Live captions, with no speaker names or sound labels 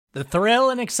The thrill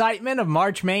and excitement of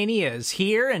March Mania is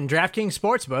here, and DraftKings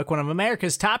Sportsbook, one of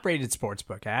America's top-rated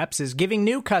sportsbook apps, is giving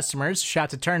new customers a shot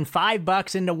to turn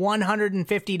 $5 into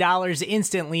 $150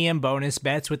 instantly in bonus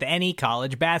bets with any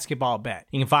college basketball bet.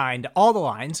 You can find all the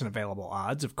lines and available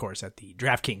odds, of course, at the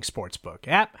DraftKings Sportsbook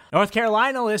app. North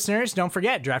Carolina listeners, don't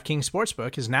forget, DraftKings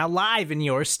Sportsbook is now live in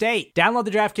your state. Download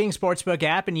the DraftKings Sportsbook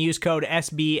app and use code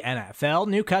SBNFL.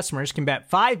 New customers can bet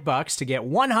 $5 to get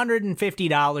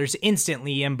 $150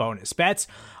 instantly in bonus bets,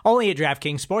 only at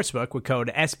DraftKings Sportsbook with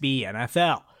code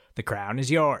SBNFL. The crown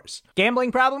is yours.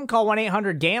 Gambling problem? Call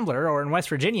 1-800-GAMBLER, or in West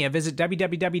Virginia, visit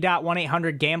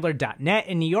www.1800gambler.net.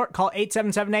 In New York, call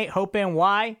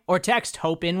 877-8-HOPE-NY or text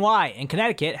HOPE-NY. In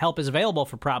Connecticut, help is available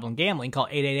for problem gambling. Call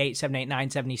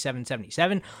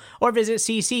 888-789-7777 or visit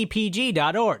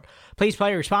ccpg.org. Please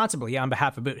play responsibly on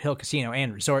behalf of Boot Hill Casino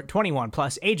and Resort. 21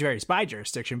 plus, age varies by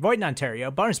jurisdiction. Void in Ontario.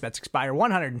 Bonus bets expire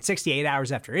 168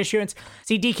 hours after issuance.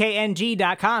 See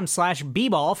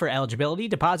dkng.com/bball for eligibility,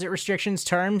 deposit restrictions,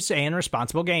 terms, and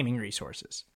responsible gaming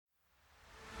resources.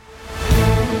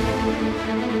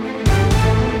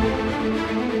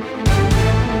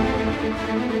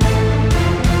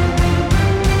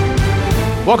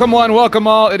 Welcome one, welcome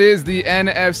all. It is the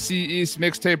NFC East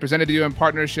Mixtape presented to you in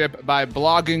partnership by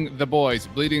Blogging the Boys,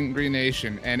 Bleeding Green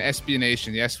Nation, and SB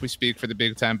Nation. Yes, we speak for the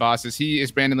big time bosses. He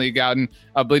is Brandon Lee Gowton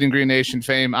of Bleeding Green Nation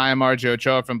fame. I am RJ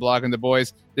Ochoa from Blogging the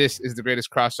Boys. This is the greatest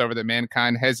crossover that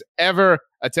mankind has ever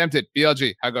attempted.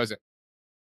 BLG, how goes it?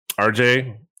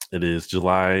 RJ, it is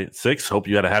July 6th. Hope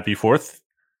you had a happy 4th.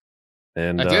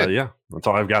 And yeah, that's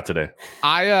all I've got today.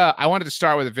 I wanted to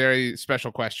start with a very special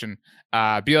question.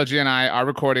 BLG and I are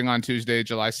recording on Tuesday,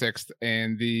 July 6th,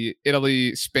 and the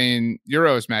Italy-Spain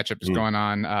Euros matchup is going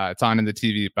on. It's on in the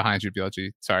TV behind you,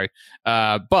 BLG. Sorry.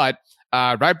 But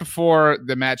right before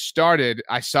the match started,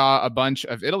 I saw a bunch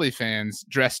of Italy fans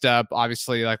dressed up,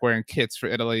 obviously like wearing kits for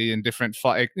Italy and different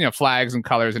flags and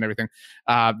colors and everything.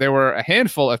 There were a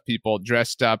handful of people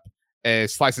dressed up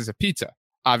as slices of pizza.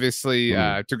 Obviously,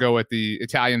 to go with the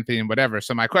Italian theme, whatever.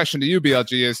 So my question to you,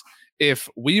 BLG, is if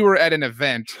we were at an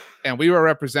event and we were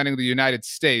representing the United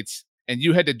States and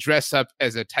you had to dress up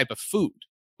as a type of food,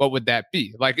 what would that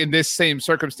be? Like in this same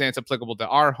circumstance applicable to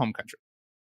our home country.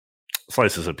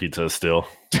 Slices of pizza still.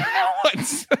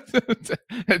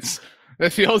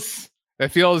 That feels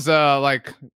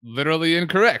like literally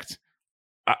incorrect.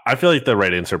 I feel like the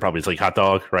right answer probably is like hot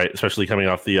dog, right? Especially coming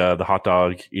off the hot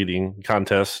dog eating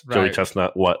contest. Right. Joey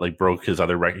Chestnut, broke his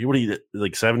other record. What do you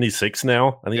like 76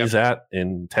 now? I think he's at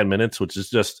in 10 minutes, which is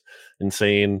just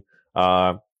insane.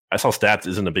 I saw Stats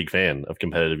isn't a big fan of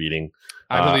competitive eating.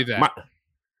 I believe that.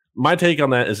 My take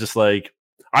on that is just like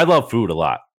I love food a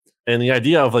lot. And the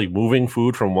idea of like moving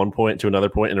food from one point to another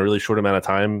point in a really short amount of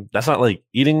time, that's not like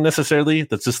eating necessarily.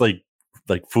 That's just like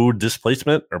food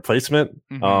displacement or placement.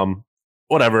 Mm-hmm.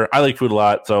 Whatever. I like food a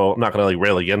lot, so I'm not going to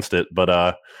rail against it.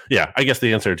 But yeah, I guess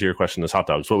the answer to your question is hot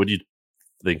dogs. What would you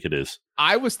think it is?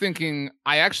 I was thinking,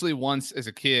 I actually once as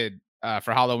a kid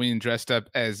for Halloween dressed up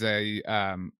as a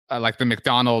like the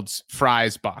McDonald's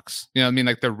fries box. You know what I mean?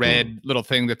 Like the red little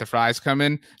thing that the fries come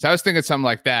in. So I was thinking something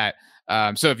like that.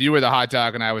 So if you were the hot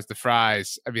dog and I was the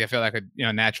fries, I mean, I feel like a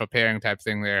natural pairing type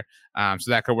thing there.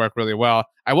 So that could work really well.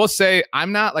 I will say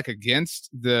I'm not against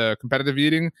the competitive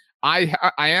eating. I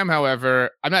am,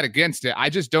 however, I'm not against it. I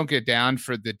just don't get down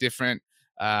for the different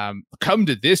come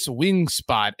to this wing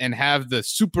spot and have the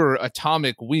super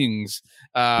atomic wings.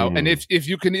 And if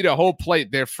you can eat a whole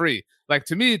plate, they're free. Like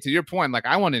to me, to your point,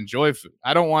 I want to enjoy food.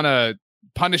 I don't want to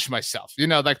punish myself.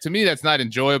 To me, that's not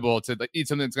enjoyable to eat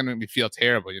something that's going to make me feel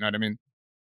terrible. You know what I mean?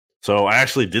 So I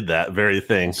actually did that very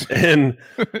thing in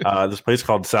this place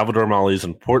called Salvador Molly's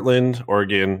in Portland,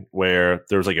 Oregon, where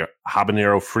there was a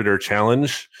habanero fritter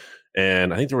challenge.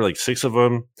 And I think there were 6 of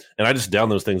them. And I just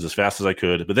downed those things as fast as I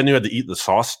could. But then you had to eat the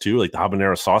sauce too, the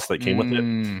habanero sauce that came with it.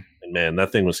 And man,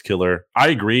 that thing was killer. I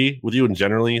agree with you in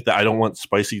generally that I don't want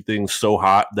spicy things so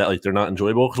hot that they're not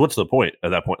enjoyable. Because what's the point at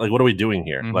that point? What are we doing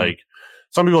here? Mm-hmm.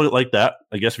 Some people like that.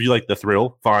 I guess if you like the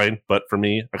thrill, fine. But for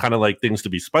me, I kind of like things to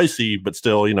be spicy, but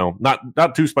still,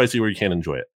 not too spicy where you can't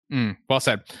enjoy it. Well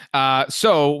said.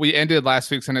 So we ended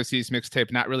last week's NFC East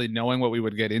Mixtape not really knowing what we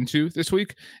would get into this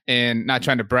week, and not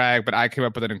trying to brag, but I came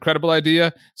up with an incredible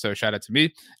idea. So shout out to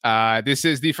me. This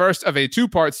is the first of a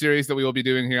 2-part series that we will be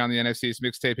doing here on the NFC East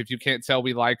Mixtape. If you can't tell,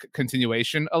 we like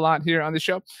continuation a lot here on the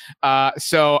show.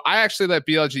 So I actually let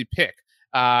BLG pick.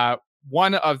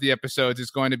 one of the episodes is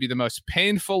going to be the most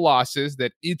painful losses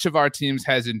that each of our teams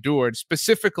has endured,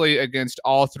 specifically against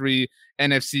all three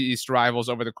NFC East rivals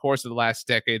over the course of the last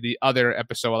decade. The other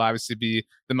episode will obviously be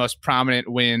the most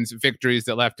prominent wins, victories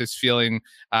that left us feeling,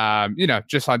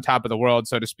 just on top of the world,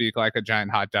 so to speak, like a giant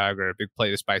hot dog or a big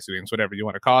plate of spicy wings, whatever you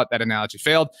want to call it. That analogy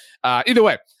failed. Either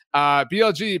way,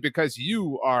 BLG, because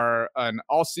you are an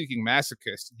all-seeking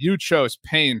masochist, you chose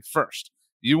pain first.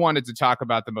 You wanted to talk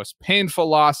about the most painful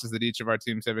losses that each of our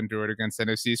teams have endured against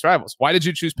NFC East rivals. Why did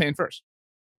you choose pain first?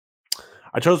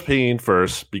 I chose pain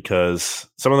first because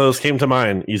some of those came to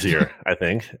mind easier, I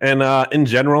think. And in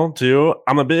general, too,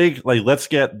 I'm a big, let's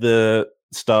get the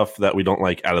stuff that we don't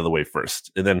like out of the way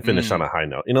first and then finish on a high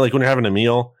note. Like when you're having a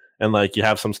meal and you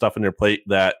have some stuff in your plate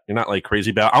that you're not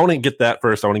crazy about. I want to get that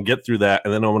first. I want to get through that.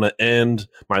 And then I want to end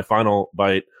my final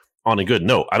bite on a good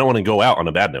note. I don't want to go out on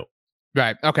a bad note.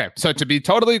 Right. Okay. So to be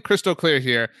totally crystal clear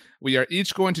here, we are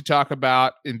each going to talk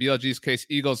about, in BLG's case,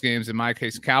 Eagles games, in my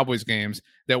case, Cowboys games,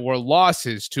 that were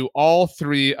losses to all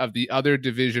three of the other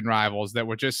division rivals that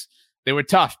were they were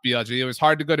tough, BLG. It was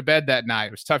hard to go to bed that night.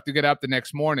 It was tough to get up the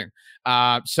next morning.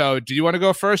 So do you want to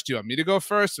go first? Do you want me to go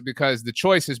first? Because the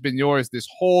choice has been yours, this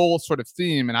whole sort of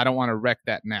theme, and I don't want to wreck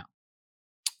that now.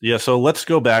 Yeah. So let's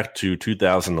go back to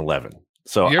 2011.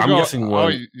 So I'm guessing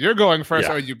one. Oh, you're going first.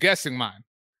 Yeah. Or are you guessing mine?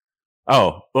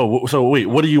 Oh, so wait,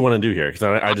 what do you want to do here? Because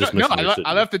I just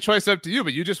I left the choice up to you,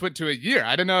 but you just went to a year.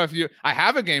 I didn't know if I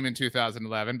have a game in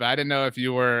 2011, but I didn't know if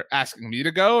you were asking me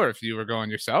to go or if you were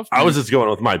going yourself. I was just going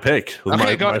with my pick,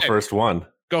 my first one.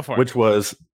 Go for it. Which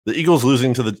was the Eagles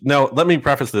losing to the. Now, let me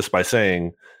preface this by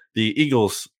saying the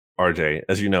Eagles, RJ,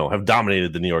 as you know, have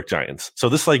dominated the New York Giants. So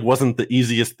this wasn't the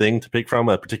easiest thing to pick from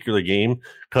a particular game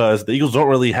because the Eagles don't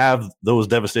really have those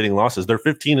devastating losses. They're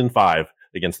 15-5.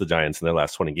 Against the Giants in their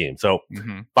last 20 games. So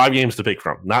 5 games to pick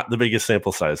from, not the biggest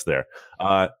sample size there.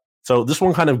 So this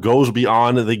one kind of goes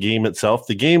beyond the game itself.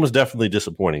 The game was definitely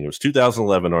disappointing. It was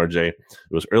 2011, RJ. It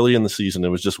was early in the season. It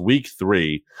was just week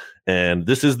 3. And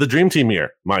this is the dream team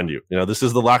year, mind you. This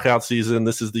is the lockout season.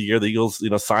 This is the year the Eagles,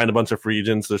 signed a bunch of free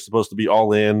agents. They're supposed to be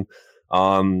all in.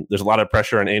 There's a lot of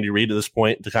pressure on Andy Reid at this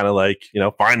point to kind of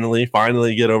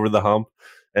finally get over the hump.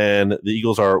 And the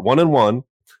Eagles are 1-1.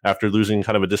 After losing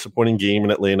kind of a disappointing game in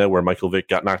Atlanta where Michael Vick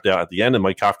got knocked out at the end and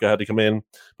Mike Kafka had to come in.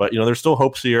 But, there's still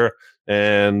hopes here,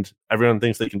 and everyone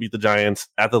thinks they can beat the Giants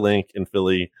at the Link in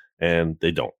Philly, and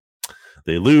they don't.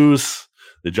 They lose.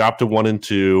 They drop to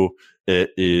 1-2.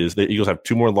 The Eagles have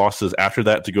 2 more losses after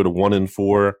that to go to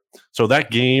 1-4. So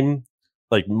that game,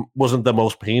 wasn't the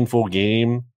most painful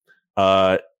game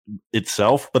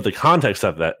itself, but the context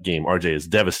of that game, RJ, is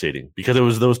devastating because it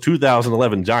was those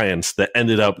 2011 Giants that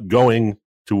ended up going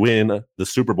to win the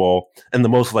Super Bowl in the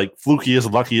most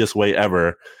flukiest, luckiest way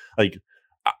ever.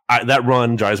 That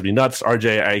run drives me nuts,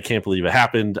 RJ. I can't believe it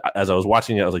happened. As I was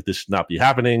watching it, I was like, this should not be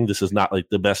happening. This is not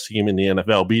the best team in the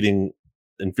NFL beating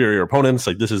inferior opponents.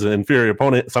 This is an inferior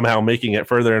opponent somehow making it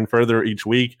further and further each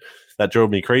week. That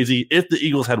drove me crazy. If the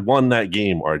Eagles had won that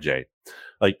game, RJ,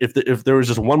 if there was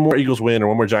just one more Eagles win or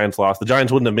one more Giants loss, the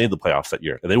Giants wouldn't have made the playoffs that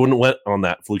year. They wouldn't have went on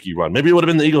that fluky run. Maybe it would have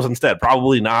been the Eagles instead.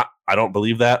 Probably not. I don't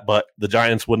believe that, but the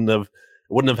Giants wouldn't have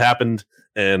happened,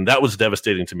 and that was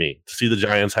devastating to me to see the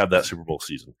Giants have that Super Bowl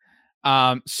season.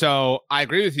 So I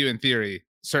agree with you in theory,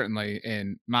 certainly.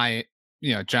 In my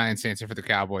Giants answer for the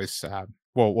Cowboys,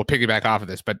 we'll piggyback off of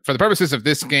this, but for the purposes of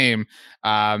this game,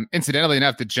 incidentally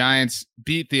enough, the Giants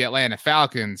beat the Atlanta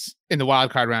Falcons in the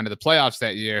wild card round of the playoffs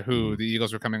that year, who the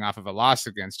Eagles were coming off of a loss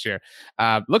against here.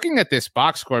 Looking at this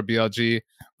box score, BLG,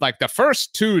 the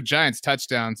first 2 Giants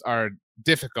touchdowns are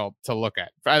difficult to look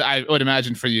at. I would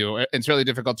imagine for you, it's really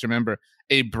difficult to remember.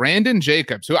 A Brandon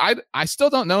Jacobs, who I still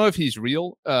don't know if he's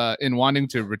real in wanting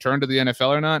to return to the NFL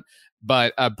or not,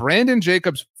 but Brandon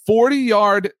Jacobs'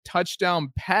 40-yard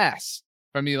touchdown pass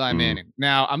from Eli Manning.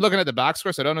 Now, I'm looking at the box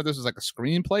score, so I don't know if this was a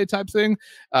screenplay type thing,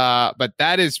 but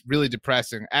that is really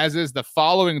depressing, as is the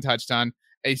following touchdown,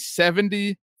 a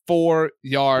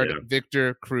 74-yard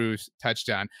Victor Cruz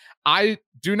touchdown. I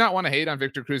do not want to hate on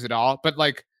Victor Cruz at all, but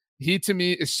he to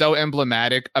me is so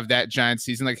emblematic of that Giants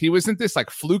season. He wasn't this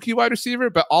fluky wide receiver,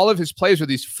 but all of his plays were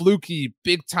these fluky,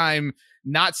 big time,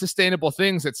 not sustainable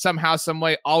things that somehow, some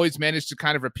way always managed to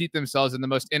kind of repeat themselves in the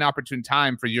most inopportune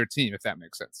time for your team, if that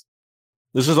makes sense.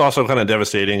 This is also kind of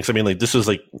devastating. So, this is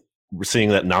we're seeing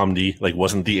that Namdi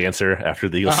wasn't the answer after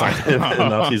the Eagles signed him in the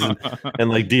offseason,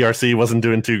 and DRC wasn't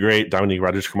doing too great. Dominique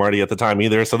Rodgers-Cromartie at the time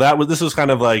either. So this was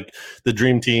kind of the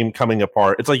dream team coming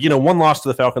apart. It's one loss to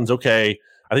the Falcons. Okay.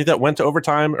 I think that went to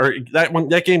overtime, or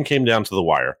that game came down to the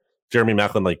wire. Jeremy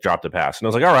Maclin dropped a pass, and I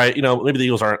was all right, maybe the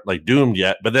Eagles aren't doomed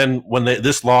yet. But then when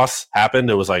this loss happened,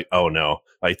 it was oh no,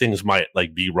 like things might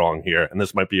like be wrong here, and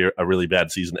this might be a really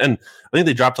bad season. And I think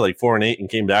they dropped to like 4-8 and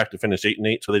came back to finish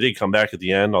 8-8. So they did come back at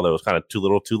the end, although it was kind of too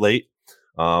little, too late.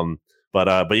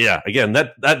 But yeah, again,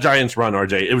 that Giants run,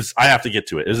 RJ, it was, I have to get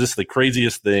to it. It was just the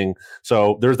craziest thing.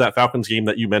 So there's that Falcons game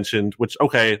that you mentioned, which,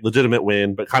 okay, legitimate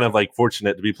win, but kind of like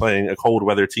fortunate to be playing a cold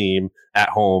weather team at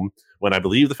home when I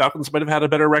believe the Falcons might have had a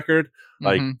better record.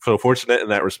 Like, so fortunate in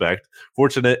that respect.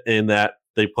 Fortunate in that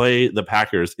they play the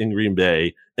Packers in Green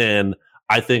Bay, and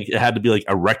I think it had to be like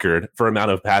a record for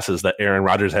amount of passes that Aaron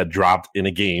Rodgers had dropped in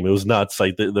a game. It was nuts.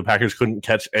 Like the Packers couldn't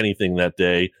catch anything that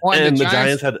day. And the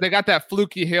Giants had, they got that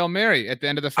fluky Hail Mary at the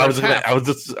end of the first half. I was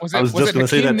just going to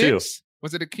say that too.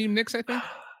 Was it Akeem Nicks, I think?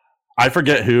 I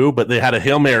forget who, but they had a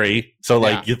Hail Mary. So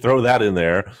like you throw that in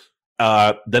there.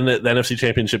 Then the NFC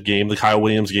Championship game, the Kyle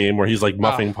Williams game where he's like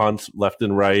muffing punts left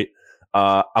and right.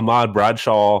 Ahmad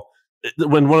Bradshaw,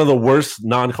 when one of the worst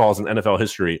non-calls in NFL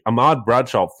history, Ahmad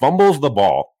Bradshaw fumbles the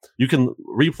ball. You can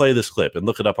replay this clip and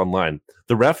look it up online.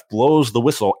 The ref blows the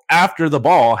whistle after the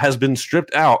ball has been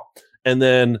stripped out, and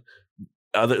then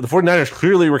the 49ers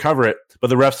clearly recover it,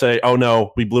 but the refs say, oh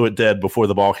no, we blew it dead before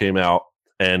the ball came out,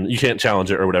 and you can't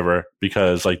challenge it or whatever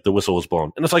because like the whistle was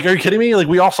blown. And it's like, are you kidding me? Like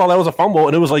we all saw that was a fumble,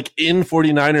 and it was like in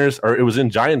 49ers, or it was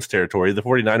in Giants territory. The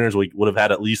 49ers would have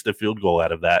had at least a field goal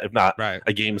out of that, if not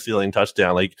a game-sealing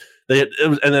touchdown. Like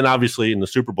and then obviously in the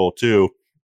Super Bowl too,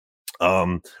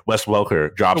 Wes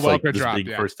Welker drops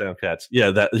big first down catch.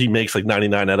 Yeah, that he makes like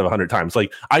 99 out of 100 times.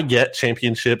 Like I get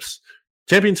championships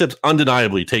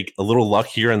undeniably take a little luck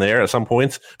here and there at some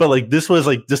points, but like this was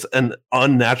like just an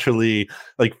unnaturally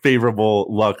like favorable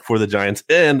luck for the Giants.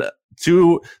 And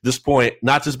to this point,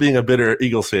 not just being a bitter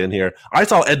Eagles fan here, I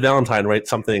saw Ed Valentine write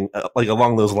something like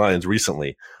along those lines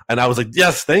recently, and I was like,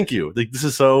 yes, thank you. Like this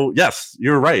is so, yes,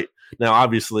 you're right. Now,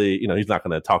 obviously, you know, he's not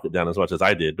going to talk it down as much as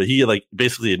I did, but he like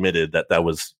basically admitted that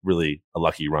was really a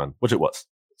lucky run, which it was.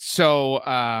 So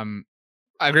I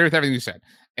agree with everything you said.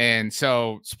 And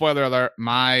so, spoiler alert,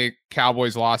 my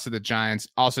Cowboys loss to the Giants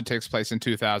also takes place in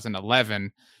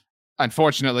 2011.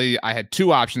 Unfortunately, I had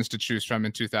two options to choose from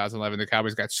in 2011. The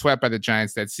Cowboys got swept by the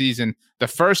Giants that season. The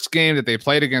first game that they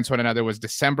played against one another was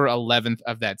December 11th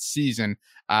of that season.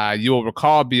 You will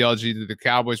recall, BLG, that the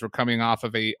Cowboys were coming off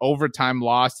of a overtime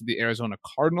loss to the Arizona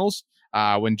Cardinals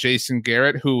when Jason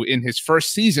Garrett, who in his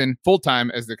first season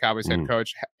full-time as the Cowboys head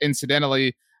coach,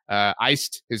 incidentally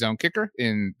iced his own kicker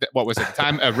in what was at the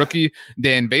time a rookie,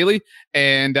 Dan Bailey.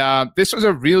 And this was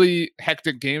a really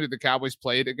hectic game that the Cowboys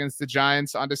played against the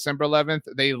Giants on December 11th.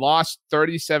 They lost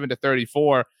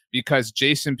 37-34 because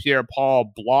Jason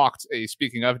Pierre-Paul blocked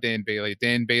speaking of Dan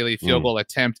Bailey field goal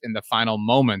attempt in the final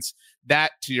moments.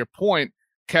 That, to your point,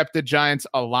 kept the Giants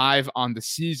alive on the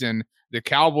season. The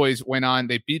Cowboys went on,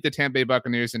 they beat the Tampa Bay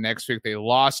Buccaneers the next week. They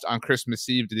lost on Christmas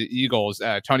Eve to the Eagles.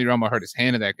 Tony Romo hurt his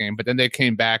hand in that game, but then they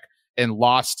came back and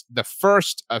lost the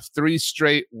first of three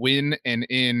straight win and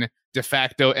in de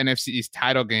facto NFC East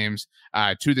title games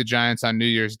to the Giants on New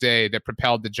Year's Day that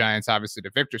propelled the Giants obviously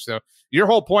to victory. So your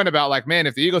whole point about like, man,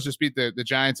 if the Eagles just beat the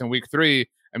Giants in week 3,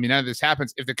 I mean, none of this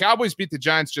happens. If the Cowboys beat the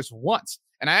Giants just once,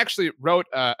 and I actually wrote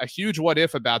a huge what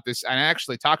if about this, and I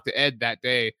actually talked to Ed that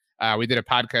day. We did a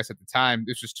podcast at the time.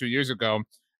 This was 2 years ago.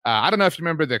 I don't know if you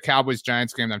remember the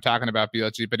Cowboys-Giants game that I'm talking about,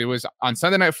 BLG, but it was on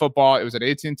Sunday Night Football. It was at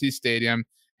AT&T Stadium,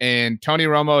 and Tony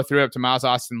Romo threw it up to Miles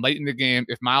Austin late in the game.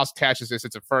 If Miles catches this,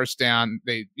 it's a first down.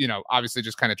 They, obviously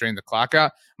just kind of drained the clock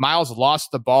out. Miles lost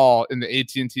the ball in the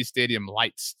AT&T Stadium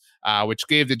lights, which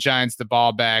gave the Giants the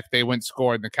ball back. They went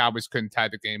scored, and the Cowboys couldn't tie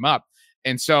the game up.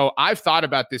 And so I've thought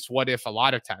about this what if a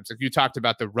lot of times. Like you talked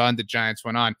about the run the Giants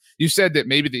went on. You said that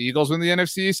maybe the Eagles win the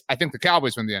NFCs. I think the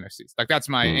Cowboys win the NFCs. Like that's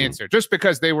my answer. Just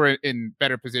because they were in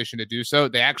better position to do so.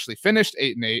 They actually finished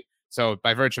 8-8. So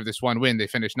by virtue of this one win, they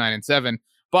finished 9-7.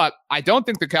 But I don't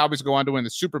think the Cowboys go on to win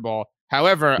the Super Bowl.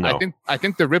 However, no. I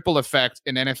think the ripple effect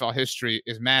in NFL history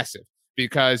is massive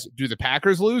because do the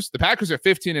Packers lose? The Packers are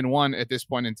 15-1 at this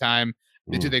point in time.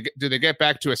 Do they get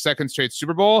back to a second straight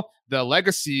Super Bowl? The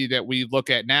legacy that we look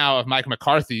at now of Mike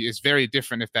McCarthy is very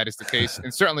different if that is the case,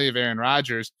 and certainly of Aaron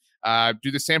Rodgers.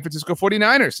 Do the San Francisco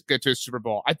 49ers get to a Super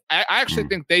Bowl? I actually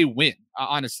think they win,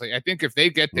 honestly. I think if they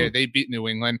get there, they beat New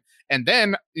England. And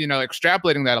then,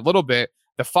 extrapolating that a little bit,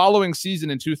 the following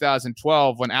season in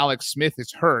 2012, when Alex Smith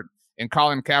is hurt and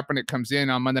Colin Kaepernick comes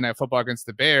in on Monday Night Football against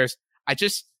the Bears, I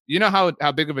just,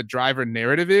 how big of a driver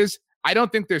narrative is? I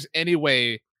don't think there's any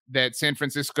way that San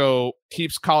Francisco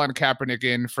keeps Colin Kaepernick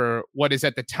in for what is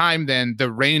at the time then the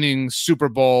reigning Super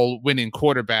Bowl winning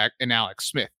quarterback in Alex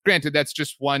Smith. Granted, that's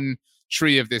just one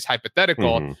tree of this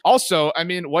hypothetical. Also, I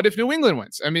mean, what if New England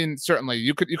wins? I mean, certainly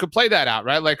you could play that out,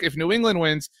 right? Like if New England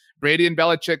wins, Brady and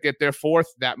Belichick get their fourth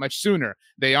that much sooner.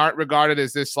 They aren't regarded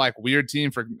as this like weird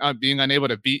team for being unable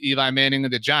to beat Eli Manning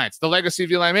and the Giants. The legacy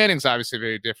of Eli Manning is obviously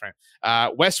very different.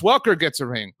 Wes Welker gets a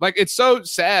ring. Like, it's so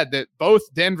sad that both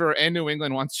Denver and New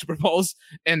England won Super Bowls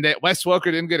and that Wes Welker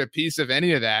didn't get a piece of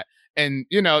any of that. And,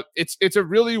 you know, it's a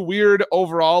really weird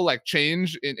overall like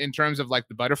change in terms of like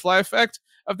the butterfly effect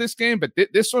of this game. But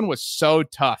this one was so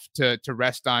tough to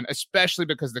rest on, especially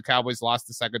because the Cowboys lost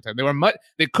the second time.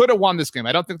 They could have won this game.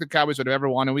 I don't think the Cowboys would have ever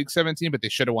won in week 17, but they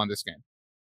should have won this game.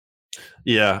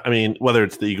 Yeah, I mean, whether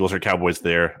it's the Eagles or Cowboys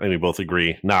there, I think we both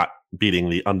agree, not beating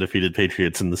the undefeated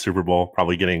Patriots in the Super Bowl,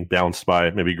 probably getting bounced by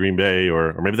maybe Green Bay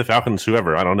or maybe the Falcons,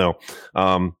 whoever, I don't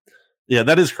know. Yeah,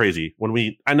 that is crazy.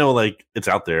 I know like it's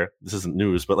out there, this isn't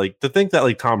news, but like to think that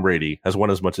like Tom Brady has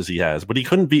won as much as he has, but he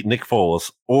couldn't beat Nick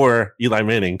Foles or Eli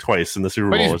Manning twice in the Super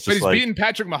Bowl. But he's beaten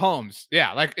Patrick Mahomes.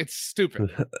 Yeah, like it's stupid.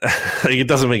 Like, it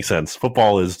doesn't make sense.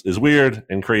 Football is weird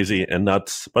and crazy and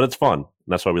nuts, but it's fun. And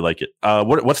that's why we like it.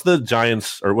 What's the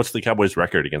Giants or what's the Cowboys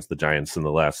record against the Giants in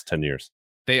the last 10 years?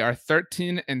 They are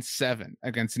 13-7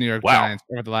 against the New York Giants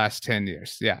over the last 10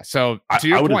 years. Yeah. So to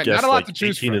your point, not a lot to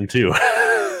choose from. 18-2.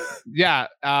 Yeah.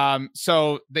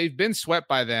 So they've been swept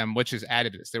by them, which is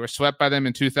added to this. They were swept by them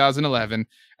in 2011,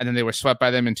 and then they were swept by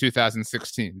them in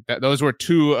 2016. Those were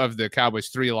two of the Cowboys'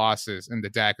 three losses in the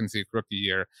Dak and Zeke rookie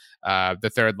year.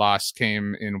 The third loss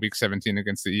came in week 17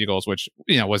 against the Eagles, which,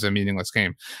 you know, was a meaningless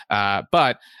game.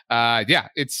 But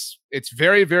it's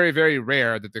very, very, very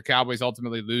rare that the Cowboys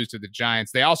ultimately lose to the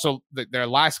Giants. They also, their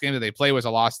last game that they play was a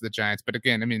loss to the Giants. But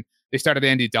again, I mean, they started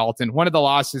Andy Dalton. One of the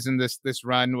losses in this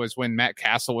run was when Matt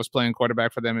Castle was playing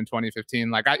quarterback for them in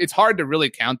 2015. It's hard to really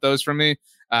count those for me.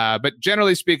 But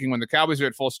generally speaking, when the Cowboys are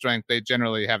at full strength, they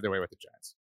generally have their way with the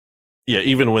Giants. Yeah,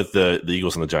 even with the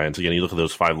Eagles and the Giants, again, you look at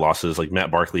those 5 losses, like Matt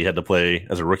Barkley had to play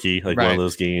as a rookie, like one of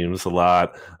those games a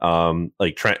lot.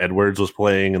 Like Trent Edwards was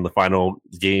playing in the final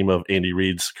game of Andy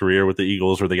Reid's career with the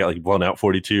Eagles, where they got like blown out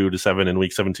 42-7 in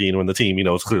week 17 when the team, you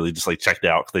know, was clearly just like checked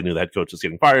out because they knew the head coach was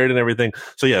getting fired and everything.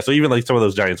 So yeah, so even like some of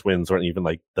those Giants wins weren't even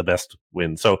like the best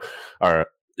wins. So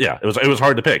yeah, it was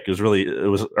hard to pick. It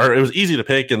was easy to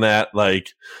pick in that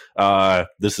like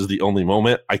this is the only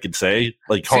moment I could say,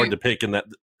 like hard to pick in that.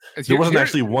 There wasn't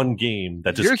actually one game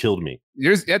that just killed me.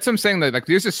 That's what I'm saying. Like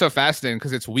yours is so fascinating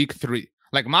because it's week 3.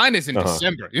 Like mine is in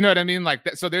December. You know what I mean? Like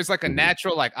so there's like a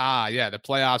natural like, the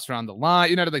playoffs are on the line.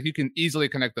 You know, like you can easily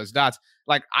connect those dots.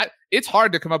 Like it's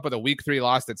hard to come up with a week 3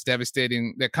 loss that's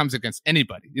devastating that comes against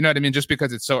anybody. You know what I mean? Just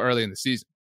because it's so early in the season.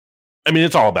 I mean,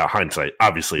 it's all about hindsight,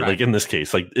 obviously. Right. Like in this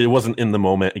case, like it wasn't in the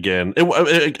moment. Again,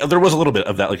 there was a little bit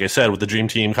of that, like I said, with the dream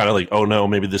team, kind of like, oh no,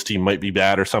 maybe this team might be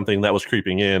bad or something that was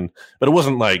creeping in. But it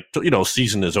wasn't like, you know,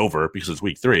 season is over because it's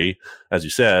week 3, as you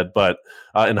said. But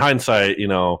in hindsight, you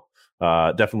know,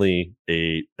 definitely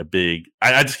a big.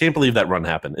 I just can't believe that run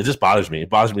happened. It just bothers me.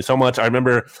 It bothers me so much. I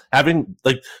remember having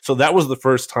so that was the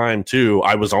first time too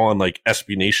I was on like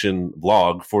SB Nation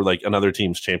vlog for like another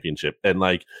team's championship, and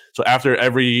like so after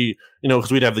every, you know,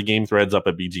 because we'd have the game threads up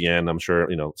at BGN. I'm sure,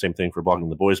 you know, same thing for Blogging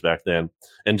the Boys back then.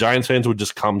 And Giants fans would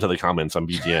just come to the comments on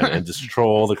BGN and just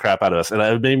troll the crap out of us, and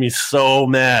it made me so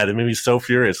mad. It made me so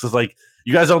furious because like,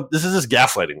 you guys don't. This is just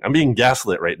gaslighting. I'm being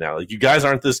gaslit right now. Like, you guys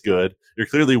aren't this good. You're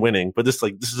clearly winning, but this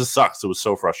just sucks. It was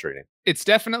so frustrating. It's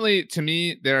definitely, to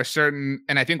me, there are certain,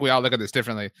 and I think we all look at this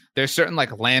differently. There's certain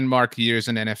like landmark years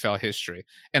in NFL history,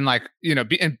 and like, you know,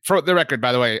 and for the record,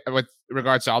 by the way, with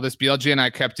regards to all this, BLG and I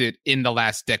kept it in the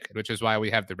last decade, which is why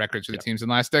we have the records for the teams in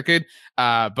the last decade.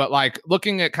 But like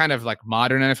looking at kind of like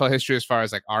modern NFL history as far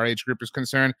as like our age group is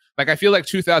concerned, like I feel like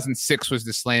 2006 was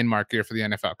this landmark year for the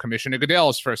NFL. Commissioner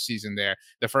Goodell's first season there,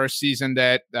 the first season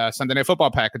that Sunday Night Football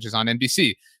package is on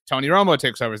NBC. Tony Romo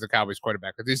takes over as the Cowboys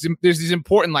quarterback. There's these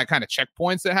important like kind of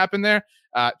checkpoints that happen there.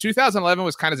 2011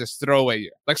 was kind of this throwaway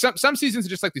year. Like some seasons are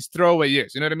just like these throwaway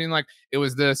years. You know what I mean? Like it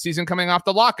was the season coming off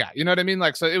the lockout. You know what I mean?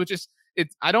 Like, so it was just,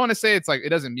 I don't want to say it's like it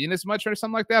doesn't mean as much or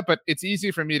something like that, but it's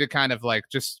easy for me to kind of like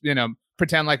just, you know,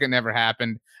 pretend like it never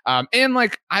happened. And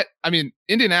like I mean,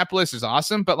 Indianapolis is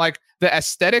awesome, but like the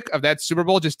aesthetic of that Super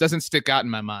Bowl just doesn't stick out in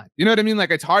my mind. You know what I mean? Like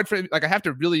it's hard for like I have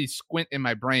to really squint in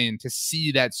my brain to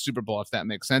see that Super Bowl, if that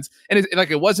makes sense. And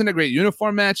it wasn't a great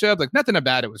uniform matchup. Like nothing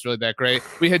about it was really that great.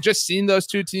 We had just seen those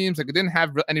two teams. Like it didn't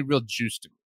have any real juice to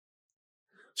it.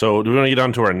 So do we want to get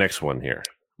on to our next one here?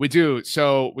 We do.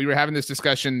 So we were having this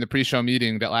discussion in the pre-show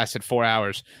meeting that lasted 4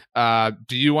 hours.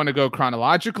 Do you want to go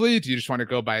chronologically? Do you just want to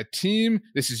go by a team?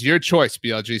 This is your choice,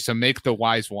 BLG. So make the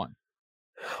wise one.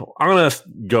 I'm going to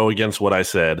go against what I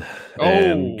said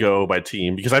and go by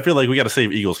team because I feel like we got to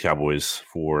save Eagles Cowboys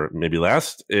for maybe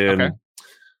last. And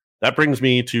that brings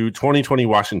me to 2020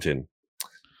 Washington.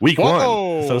 Week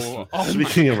 1. So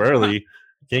speaking of early,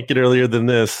 can't get earlier than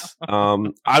this.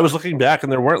 I was looking back,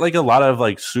 and there weren't like a lot of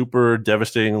like super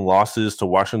devastating losses to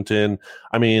Washington.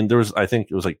 I mean, I think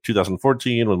it was like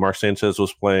 2014 when Mark Sanchez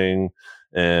was playing,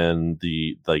 and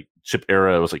the like Chip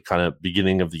era was like kind of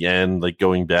beginning of the end, like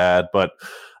going bad. But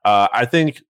I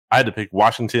think I had to pick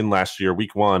Washington last year,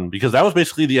 week 1, because that was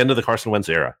basically the end of the Carson Wentz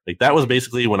era. Like that was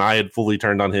basically when I had fully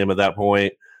turned on him at that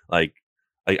point. Like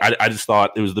I just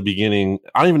thought it was the beginning.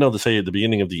 I don't even know to say the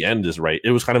beginning of the end is right.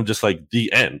 It was kind of just like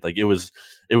the end. Like it was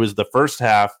the first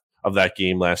half of that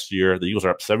game last year. The Eagles are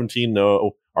up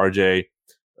 17-0. RJ,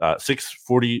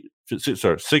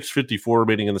 6:54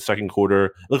 remaining in the second quarter.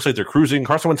 It looks like they're cruising.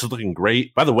 Carson Wentz is looking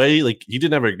great. By the way, like he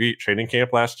didn't have a great training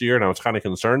camp last year, and I was kind of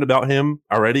concerned about him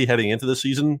already heading into the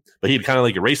season. But he'd kind of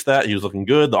like erased that. He was looking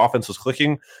good. The offense was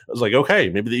clicking. I was like, okay,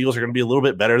 maybe the Eagles are going to be a little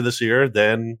bit better this year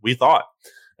than we thought.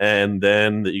 And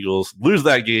then the Eagles lose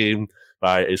that game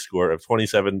by a score of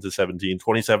 27-17,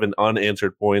 27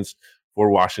 unanswered points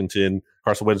for Washington.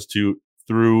 Carson Wentz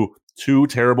threw 2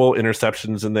 terrible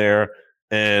interceptions in there.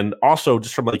 And also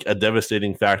just from like a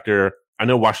devastating factor, I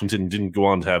know Washington didn't go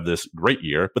on to have this great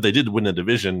year, but they did win a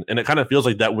division. And it kind of feels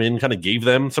like that win kind of gave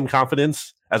them some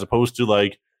confidence, as opposed to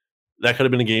like that could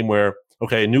have been a game where,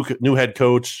 okay, new head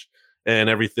coach and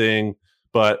everything,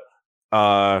 but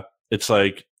it's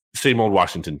like, same old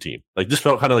Washington team. Like this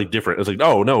felt kind of like different. It was like,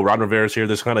 oh no, Ron Rivera's here.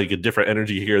 There's kind of like a different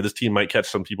energy here. This team might catch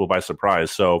some people by surprise.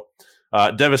 So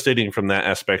devastating from that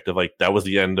aspect of like, that was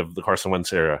the end of the Carson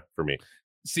Wentz era for me.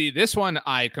 See, this one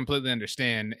I completely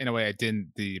understand in a way I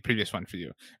didn't the previous one for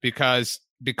you, because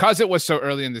it was so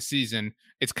early in the season.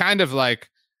 It's kind of like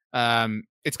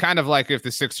if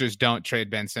the Sixers don't trade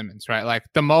Ben Simmons, right? Like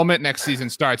the moment next season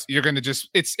starts, you're going to just,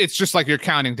 it's just like you're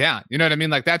counting down. You know what I mean?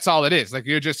 Like that's all it is. Like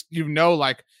you're just,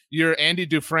 like you're Andy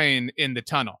Dufresne in the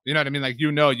tunnel. You know what I mean? Like,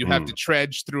 you have to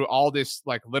trudge through all this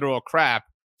like literal crap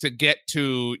to get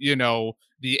to,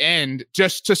 the end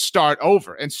just to start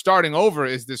over. And starting over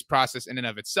is this process in and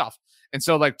of itself. And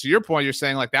so like, to your point, you're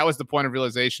saying like, that was the point of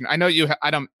realization. I know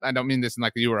I don't mean this in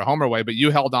like you were a homer way, but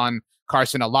you held on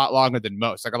Carson a lot longer than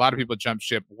most. Like a lot of people jumped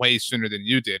ship way sooner than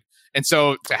you did. And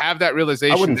so to have that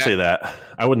realization, I wouldn't say that.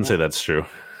 I wouldn't say that's true.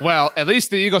 Well, at least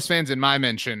the Eagles fans in my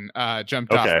mention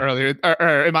jumped off earlier,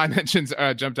 or in my mentions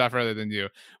jumped off earlier than you.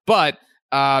 But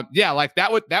like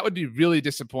that would be really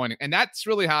disappointing. And that's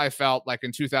really how I felt like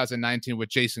in 2019 with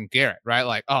Jason Garrett, right?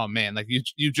 Like, oh man, like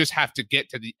you just have to get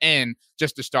to the end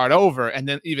just to start over. And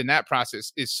then even that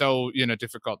process is so,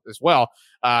 difficult as well.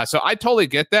 So I totally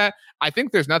get that. I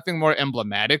think there's nothing more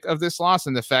emblematic of this loss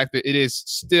than the fact that it is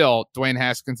still Dwayne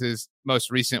Haskins'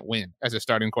 most recent win as a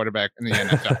starting quarterback in the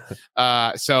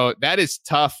NFL. So that is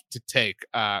tough to take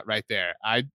right there.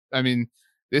 I mean,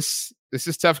 this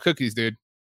is tough cookies, dude.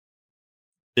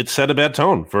 It set a bad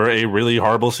tone for a really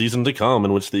horrible season to come,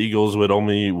 in which the Eagles would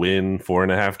only win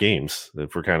 4.5 games,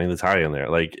 if we're counting the tie in there.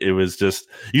 Like it was just,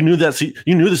 you knew the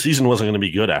season wasn't going to be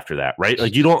good after that, right?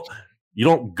 Like you don't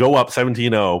go up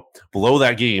 17-0, blow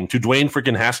that game to Dwayne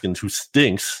freaking Haskins, who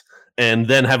stinks, and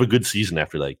then have a good season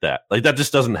after like that. Like that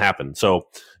just doesn't happen. So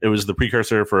it was the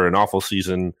precursor for an awful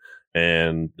season.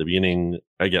 And the beginning,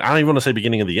 again, I don't even want to say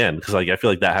beginning of the end, because like I feel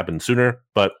like that happened sooner,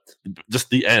 but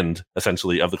just the end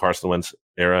essentially of the Carson Wentz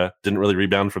era. Didn't really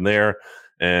rebound from there.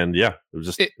 And yeah,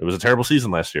 it was a terrible season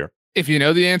last year. If you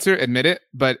know the answer, admit it.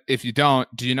 But if you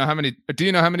don't, do you know how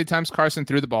many times Carson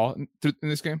threw the ball in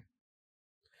this game?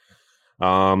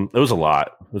 It was a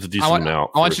lot. It was a decent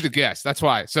amount. I want you to guess. That's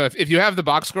why. So if you have the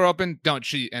box score open, don't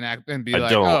cheat and be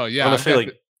like, oh yeah, I'm gonna say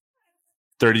like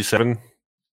 37.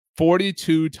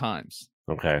 42 times.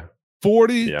 Okay.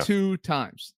 42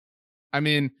 times. I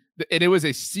mean, it was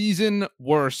a season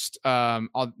worst.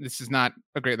 This is not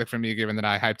a great look for me, given that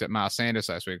I hyped up Miles Sanders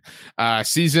last week.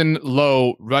 Season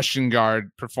low rushing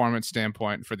yard performance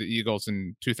standpoint for the Eagles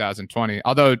in 2020.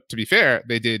 Although, to be fair,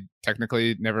 they did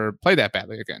technically never play that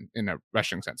badly again in a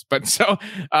rushing sense. But so,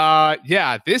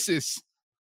 this is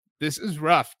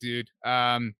rough, dude.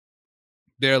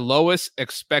 Their lowest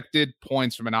expected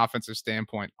points from an offensive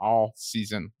standpoint all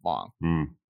season long.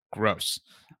 Gross.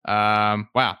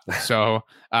 Wow. So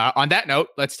on that note,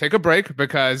 let's take a break,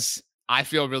 because I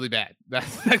feel really bad.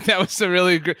 That was a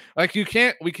really good, like we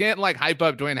can't like hype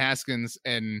up Dwayne Haskins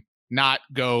and not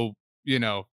go,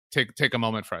 take a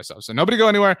moment for ourselves. So nobody go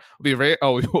anywhere.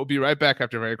 We'll be right back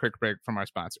after a very quick break from our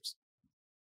sponsors.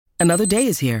 Another day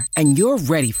is here and you're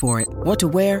ready for it. What to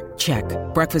wear? Check.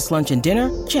 Breakfast, lunch, and dinner?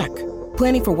 Check.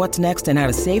 Planning for what's next and how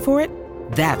to save for it?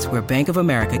 That's where Bank of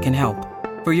America can help.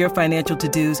 For your financial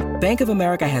to-dos, Bank of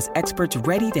America has experts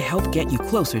ready to help get you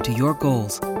closer to your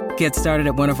goals. Get started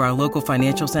at one of our local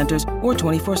financial centers or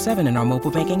 24/7 in our mobile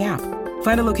banking app.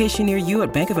 Find a location near you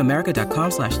at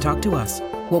bankofamerica.com/talktous.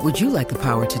 What would you like the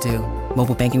power to do?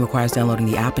 Mobile banking requires downloading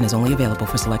the app and is only available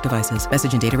for select devices.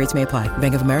 Message and data rates may apply.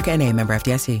 Bank of America N.A., member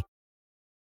FDIC.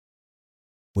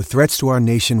 With threats to our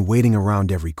nation waiting around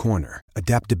every corner,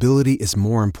 adaptability is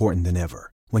more important than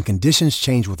ever. When conditions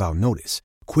change without notice,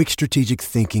 quick strategic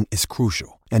thinking is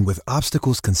crucial. And with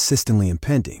obstacles consistently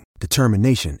impending,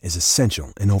 determination is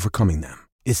essential in overcoming them.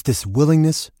 It's this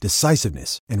willingness,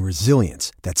 decisiveness, and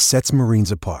resilience that sets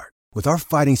Marines apart. With our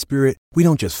fighting spirit, we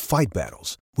don't just fight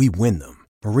battles, we win them.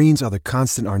 Marines are the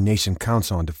constant our nation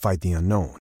counts on to fight the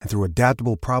unknown. And through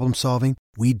adaptable problem solving,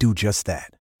 we do just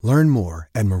that. Learn more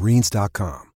at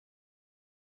marines.com.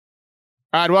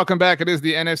 All right, welcome back. It is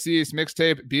the NFC East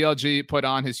Mixtape. BLG put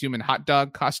on his human hot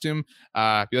dog costume.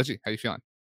 BLG, how you feeling?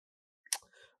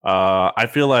 I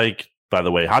feel like, by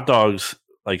the way, hot dogs,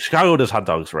 like Chicago does hot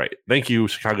dogs right. Thank you,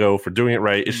 Chicago, for doing it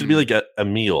right. It should be like a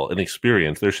meal, an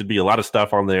experience. There should be a lot of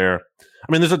stuff on there.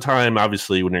 I mean, there's a time,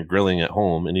 obviously, when you're grilling at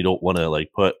home and you don't want to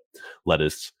like put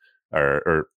lettuce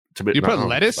or tomato. You put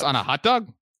lettuce on a hot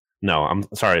dog? No, I'm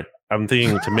sorry. I'm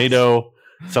thinking tomato,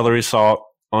 celery salt,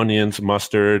 onions,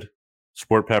 mustard,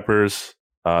 sport peppers,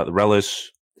 the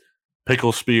relish,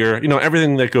 pickle spear. You know,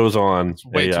 everything that goes on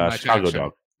a Chicago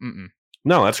dog. Mm-mm.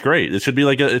 No, that's great. It should be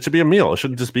it should be a meal. It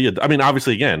shouldn't just be I mean,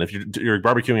 obviously, again, if you're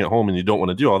barbecuing at home and you don't want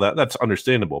to do all that, that's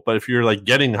understandable. But if you're like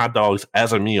getting hot dogs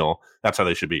as a meal, that's how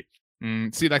they should be.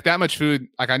 See, like that much food,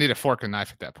 like I need a fork and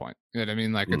knife at that point. You know what I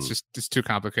mean? Like it's just too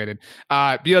complicated.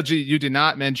 BLG, you did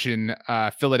not mention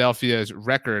Philadelphia's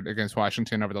record against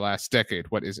Washington over the last decade.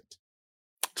 What is it?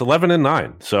 It's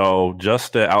 11-9, so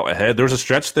just out ahead. There was a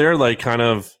stretch there, like kind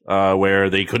of where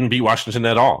they couldn't beat Washington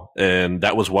at all, and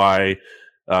that was why.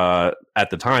 At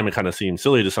the time, it kind of seemed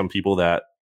silly to some people that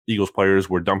Eagles players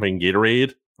were dumping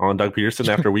Gatorade on Doug Peterson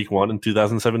after week 1 in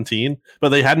 2017, but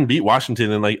they hadn't beat Washington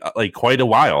in like quite a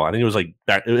while. I think it was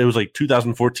like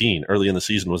 2014, early in the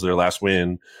season was their last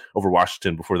win over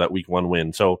Washington before that week 1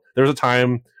 win. So there was a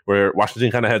time where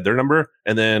Washington kind of had their number.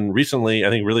 And then recently,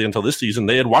 I think really until this season,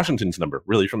 they had Washington's number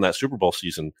really from that Super Bowl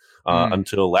season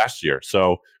until last year.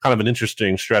 So kind of an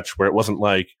interesting stretch where it wasn't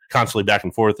like constantly back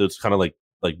and forth. It's kind of like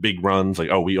big runs, like,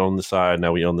 oh, we own the side,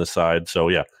 now we own this side. So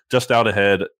yeah, just out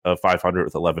ahead of 500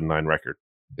 with 11-9 record.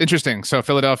 Interesting. So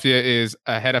Philadelphia is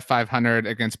ahead of 500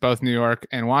 against both New York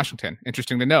and Washington.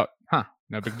 Interesting to note.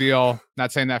 No big deal.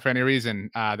 Not saying that for any reason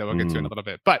that we'll get to in a little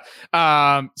bit. But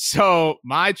so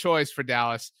my choice for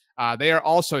Dallas, they are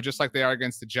also, just like they are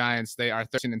against the Giants, they are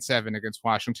 13-7 against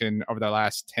Washington over the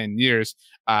last 10 years.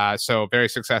 So very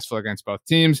successful against both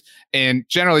teams. And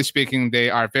generally speaking, they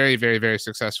are very, very, very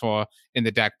successful in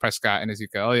the Dak Prescott and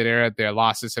Ezekiel Elliott era. Their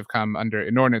losses have come under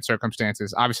inordinate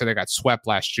circumstances. Obviously, they got swept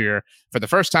last year for the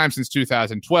first time since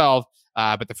 2012.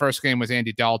 But the first game was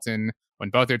Andy Dalton. When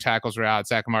both their tackles were out,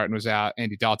 Zach Martin was out,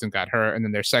 Andy Dalton got hurt, and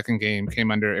then their second game came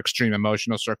under extreme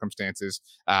emotional circumstances.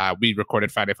 We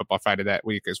recorded Friday Football Friday that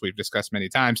week, as we've discussed many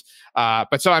times.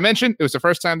 But so I mentioned it was the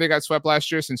first time they got swept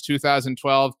last year since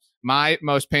 2012. My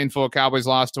most painful Cowboys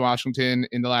loss to Washington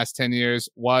in the last 10 years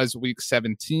was week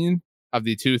 17 of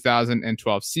the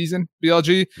 2012 season,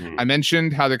 BLG. I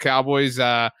mentioned how the Cowboys,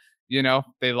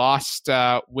 they lost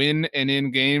win and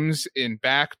in games in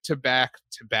back-to-back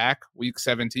week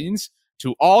 17s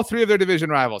to all three of their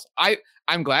division rivals.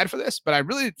 I'm glad for this, but I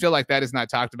really feel like that is not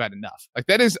talked about enough. Like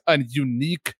that is a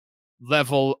unique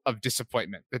level of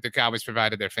disappointment that the Cowboys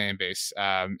provided their fan base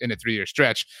in a 3-year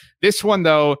stretch. This one,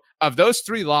 though, of those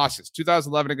 3 losses,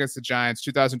 2011 against the Giants,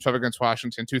 2012 against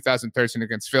Washington, 2013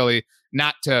 against Philly,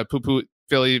 not to poo-poo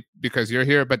Philly because you're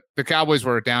here, but the Cowboys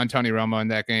were down Tony Romo in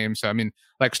that game. So, I mean,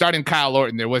 like starting Kyle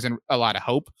Orton, there wasn't a lot of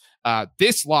hope.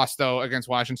 This loss, though, against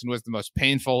Washington was the most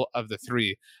painful of the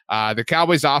 3. The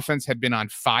Cowboys offense had been on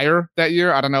fire that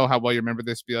year. I don't know how well you remember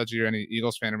this, BLG, or any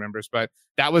Eagles fan remembers, but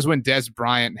that was when Dez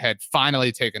Bryant had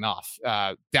finally taken off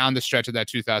down the stretch of that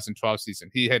 2012 season.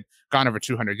 He had gone over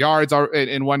 200 yards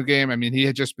in one game. I mean, he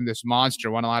had just been this monster,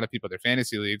 won a lot of people their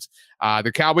fantasy leagues.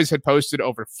 The Cowboys had posted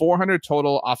over 400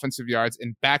 total offensive yards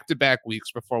in back-to-back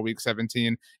weeks before week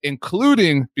 17,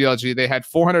 including, BLG, they had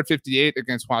 458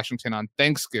 against Washington on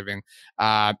Thanksgiving,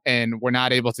 and were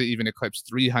not able to even eclipse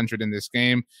 300 in this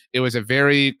game. It was a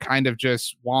very kind of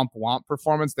just womp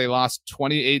performance. They lost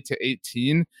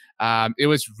 28-18. It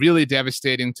was really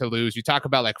devastating to lose. You talk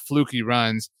about like fluky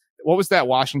runs. What was that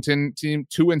Washington team?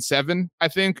 2-7, I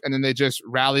think. And then they just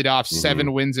rallied off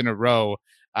 7 wins in a row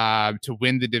to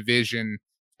win the division.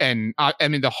 And I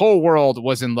mean, the whole world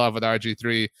was in love with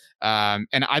RG3.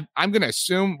 And I'm going to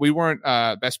assume we weren't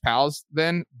best pals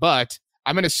then, but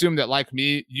I'm going to assume that, like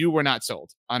me, you were not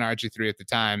sold on RG3 at the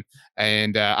time.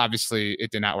 And obviously it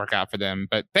did not work out for them.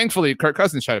 But thankfully, Kirk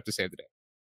Cousins showed up to save the day.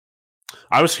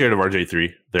 I was scared of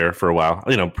RJ3 there for a while,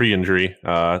 pre-injury.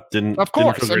 Didn't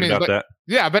feel great about that.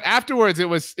 Yeah, but afterwards it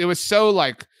was so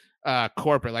like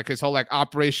corporate, like his whole like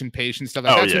Operation Patience stuff.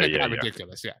 Like, that's when it got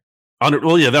ridiculous. Yeah.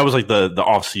 That was like the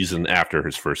off season after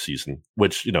his first season,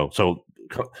 which so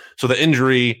the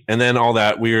injury and then all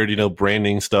that weird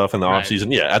branding stuff in the off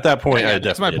season. Yeah, at that point,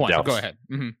 that's my point. Go ahead.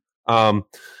 Mm-hmm.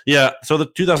 So the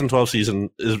 2012 season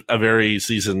is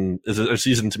a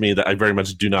season to me that I very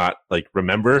much do not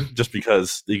remember, just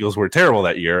because the Eagles were terrible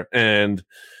that year, and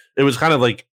it was kind of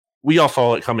like we all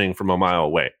saw it coming from a mile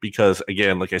away, because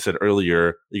again, like I said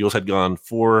earlier, the Eagles had gone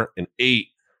 4-8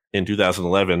 in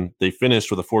 2011. They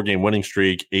finished with a 4-game winning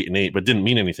streak, 8-8, but didn't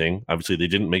mean anything. Obviously, they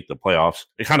didn't make the playoffs.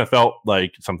 It kind of felt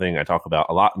like something I talk about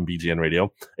a lot in BGN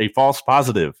radio, a false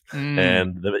positive.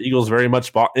 And the Eagles very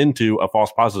much bought into a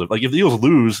false positive. Like, if the Eagles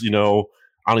lose, I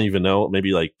don't even know,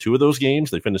 maybe like 2 of those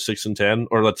games, they finished 6-10,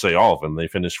 or let's say all of them, they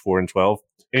finished 4-12.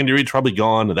 Andy Reid's probably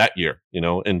gone that year,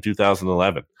 in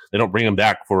 2011. They don't bring him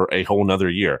back for a whole nother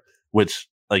year, which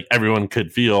everyone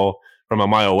could feel from a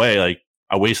mile away,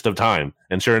 a waste of time.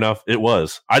 And sure enough, it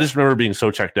was. I just remember being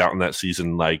so checked out in that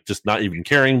season, just not even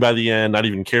caring by the end, not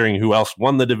even caring who else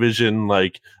won the division. I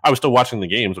was still watching the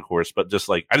games, of course, but just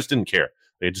I just didn't care.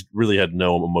 I just really had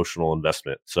no emotional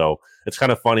investment. So it's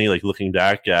kind of funny, looking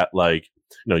back at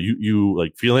you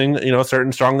feeling,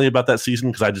 certain strongly about that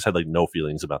season, because I just had no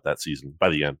feelings about that season by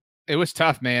the end. It was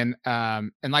tough, man.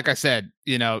 And like I said,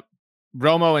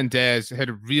 Romo and Dez had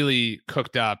really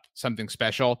cooked up something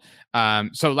special.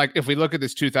 So if we look at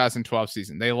this 2012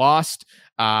 season, they lost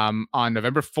on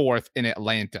November 4th in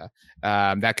Atlanta.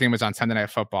 That game was on Sunday Night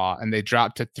Football, and they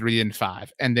dropped to 3-5.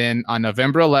 And then on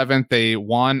November 11th, they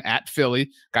won at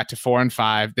Philly, got to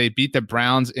 4-5. They beat the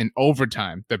Browns in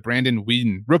overtime. The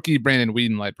rookie Brandon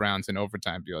Weeden led Browns in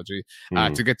overtime,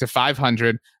 BLG, to get to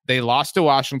 500. They lost to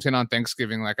Washington on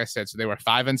Thanksgiving, like I said, so they were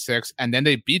 5-6, and then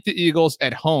they beat the Eagles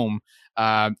at home.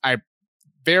 I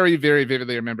very, very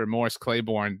vividly remember Morris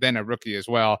Claiborne, then a rookie as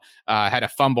well, had a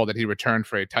fumble that he returned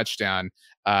for a touchdown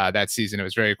that season. It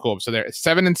was very cool. So they're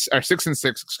 6-6.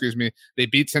 Excuse me. They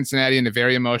beat Cincinnati in a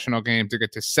very emotional game to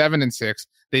get to 7-6.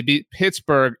 They beat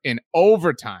Pittsburgh in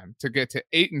overtime to get to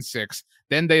 8-6.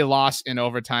 Then they lost in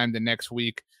overtime the next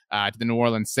week to the New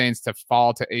Orleans Saints to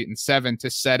fall to 8-7 to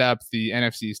set up the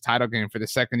NFC East title game for the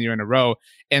second year in a row.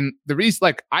 And the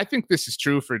reason, I think this is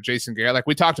true for Jason Garrett.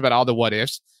 We talked about all the what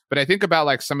ifs, but I think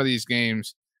about some of these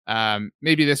games.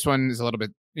 Maybe this one is a little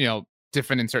bit,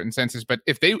 different in certain senses. But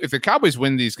if the Cowboys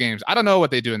win these games, I don't know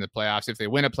what they do in the playoffs. If they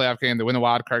win a playoff game, they win a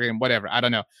wild card game, whatever. I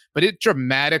don't know. But it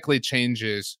dramatically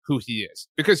changes who he is,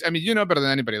 because better than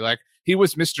anybody. He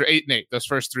was Mr. 8-8 those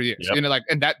first 3 years. Yep.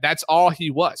 And that's all he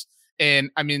was.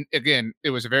 And again, it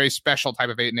was a very special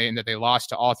type of 8-8 in that they lost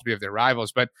to all 3 of their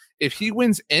rivals. But if he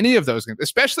wins any of those games,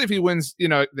 especially if he wins,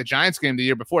 the Giants game the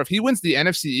year before, if he wins the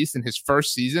NFC East in his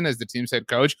first season as the team's head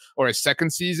coach, or his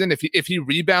second season, if he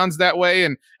rebounds that way,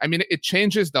 and it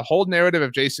changes the whole narrative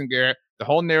of Jason Garrett, the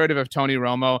whole narrative of Tony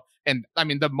Romo, and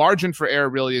the margin for error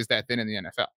really is that thin in the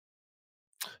NFL.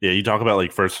 Yeah, you talk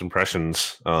about first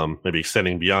impressions, maybe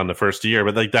extending beyond the first year,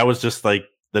 but that was just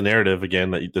the narrative,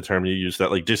 again, that the term you used, that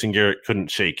Jason Garrett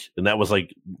couldn't shake, and that was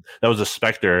a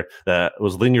specter that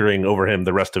was lingering over him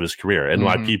the rest of his career, and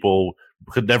why people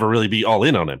could never really be all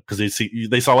in on him, because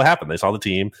they saw what happened. They saw the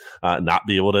team not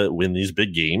be able to win these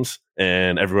big games,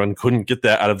 and everyone couldn't get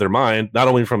that out of their mind. Not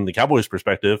only from the Cowboys'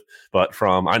 perspective, but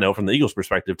from the Eagles'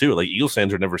 perspective too. Eagles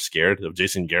fans are never scared of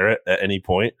Jason Garrett at any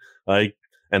point, and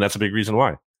that's a big reason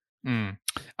why.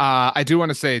 I do want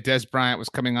to say Dez Bryant was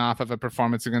coming off of a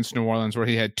performance against New Orleans where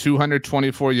he had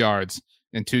 224 yards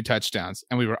and 2 touchdowns,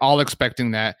 and we were all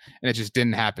expecting that, and it just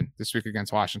didn't happen this week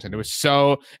against Washington. It was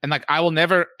and I will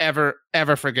never, ever,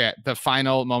 ever forget the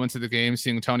final moments of the game,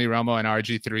 seeing Tony Romo and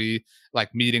RG3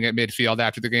 meeting at midfield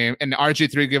after the game, and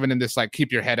RG3 giving him this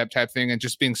keep your head up type thing, and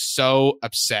just being so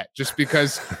upset just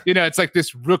because it's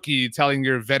this rookie telling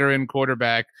your veteran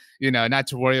quarterback not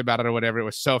to worry about it or whatever. It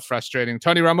was so frustrating.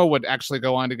 Tony Romo would actually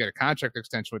go on to get a contract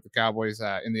extension with the Cowboys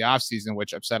in the offseason,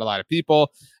 which upset a lot of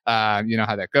people. You know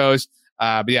how that goes.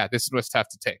 But yeah, this was tough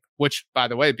to take, which, by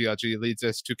the way, BLG leads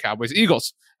us to Cowboys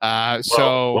Eagles.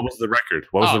 So what was the record?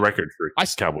 What was the record for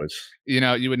Cowboys?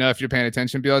 You would know if you're paying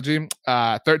attention, BLG.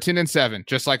 13-7,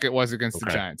 just like it was against the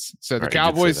Giants. So the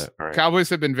Cowboys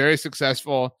have been very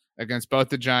successful against both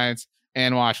the Giants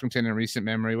and Washington in recent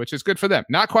memory, which is good for them.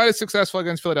 Not quite as successful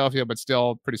against Philadelphia, but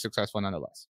still pretty successful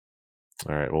nonetheless.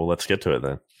 All right. Well, let's get to it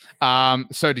then.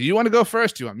 So do you want to go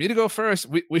first? Do you want me to go first?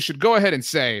 We should go ahead and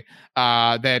say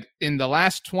that in the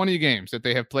last 20 games that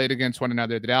they have played against one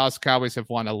another, the Dallas Cowboys have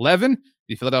won 11.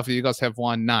 The Philadelphia Eagles have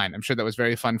won 9. I'm sure that was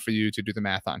very fun for you to do the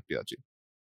math on, BLG.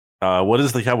 What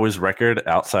is the Cowboys' record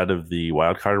outside of the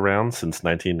wild card round since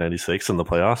 1996 in the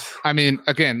playoffs? I mean,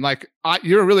 again, like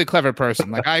you're a really clever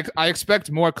person. Like I expect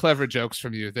more clever jokes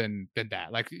from you than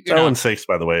that. Like 0-6,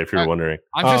 by the way, if you're wondering.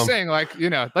 I'm just saying, like,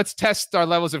 let's test our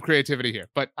levels of creativity here.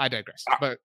 But I digress.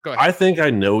 But go ahead. I think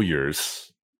I know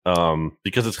yours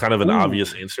because it's kind of an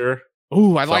obvious answer.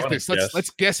 Ooh, I like this. Let's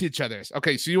guess each other's.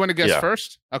 Okay, so you want to guess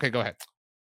first? Okay, go ahead.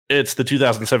 It's the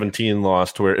 2017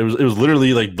 loss to where it was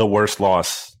literally like the worst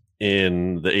loss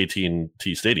in the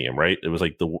AT&T Stadium, right? It was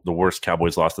like the worst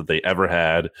Cowboys loss that they ever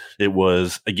had. It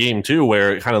was a game too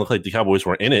where it kind of looked like the Cowboys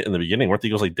weren't in it in the beginning. Weren't the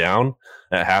Eagles like down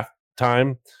at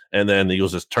halftime? And then the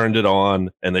Eagles just turned it on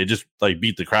and they just like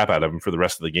beat the crap out of them for the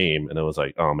rest of the game. And it was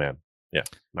like, oh man, yeah,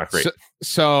 not great.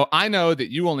 So I know that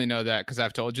you only know that because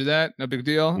I've told you that. No big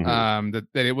deal. Mm-hmm.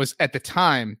 That it was at the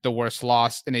time the worst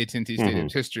loss in AT&T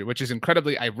Stadium's history, which is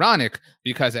incredibly ironic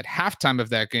because at halftime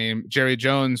of that game, Jerry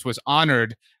Jones was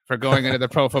honored for going into the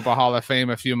Pro Football Hall of Fame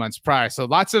a few months prior. So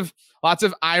lots of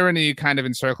irony kind of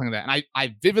encircling that. And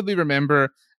I vividly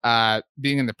remember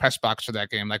being in the press box for that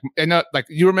game. Like,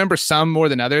 you remember some more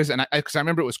than others. And because I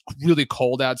remember it was really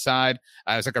cold outside.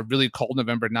 It was like a really cold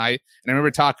November night. And I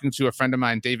remember talking to a friend of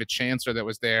mine, David Chancellor, that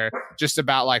was there, just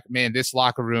about like, man, this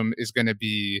locker room is going to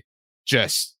be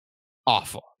just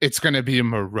awful. It's going to be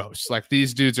morose. Like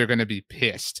these dudes are going to be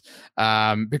pissed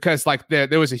because like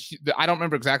there was I don't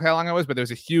remember exactly how long it was, but there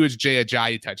was a huge Jay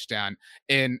Ajayi touchdown.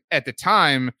 And at the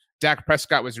time, Dak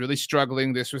Prescott was really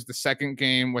struggling. This was the second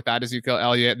game without Ezekiel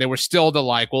Elliott. They were still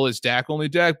well, is Dak only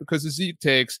Dak because of Zeke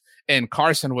takes? And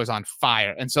Carson was on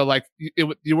fire. And so like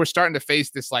you were starting to face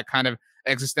this like kind of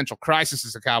existential crisis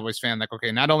as a Cowboys fan. Like,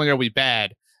 okay, not only are we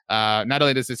bad, not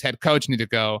only does this head coach need to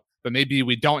go, but maybe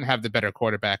we don't have the better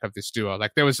quarterback of this duo.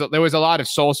 Like there was a lot of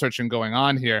soul searching going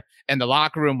on here, and the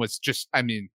locker room was just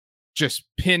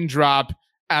pin drop,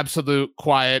 absolute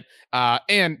quiet.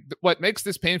 And what makes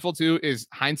this painful too is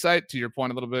hindsight. To your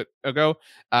point a little bit ago,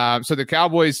 so the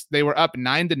Cowboys, they were up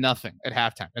 9-0 at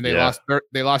halftime, and they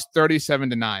lost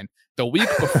 37-9. The week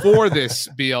before this,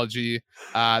 BLG,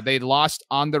 they lost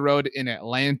on the road in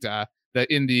Atlanta.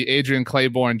 In the Adrian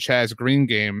Claiborne Chaz Green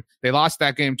game, they lost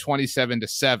that game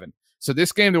 27-7. So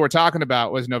this game that we're talking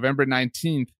about was November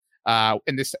 19th.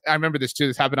 And this, I remember this too.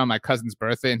 This happened on my cousin's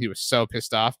birthday, and he was so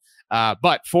pissed off.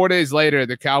 But 4 days later,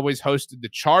 the Cowboys hosted the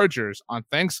Chargers on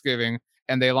Thanksgiving,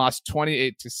 and they lost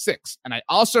 28-6. And I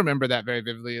also remember that very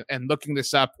vividly. And looking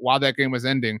this up while that game was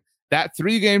ending, that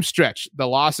 3-game stretch, the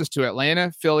losses to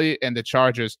Atlanta, Philly, and the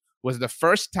Chargers, was the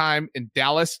first time in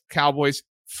Dallas Cowboys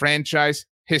franchise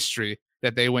history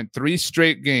that they went 3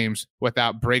 straight games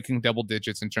without breaking double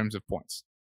digits in terms of points.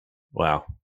 Wow.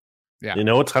 Yeah. You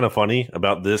know what's kind of funny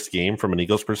about this game from an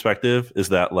Eagles perspective is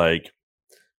that like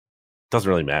doesn't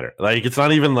really matter. Like it's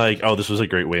not even like, oh, this was a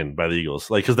great win by the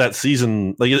Eagles. Like because that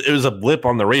season, like it was a blip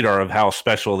on the radar of how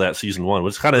special that season was.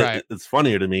 Which kind of It's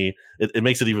funnier to me. It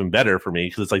makes it even better for me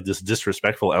because it's like this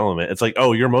disrespectful element. It's like,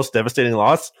 oh, your most devastating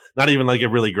loss, not even like a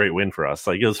really great win for us.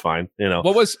 Like it was fine. You know,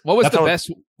 what was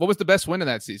the best win of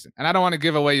that season? And I don't want to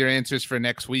give away your answers for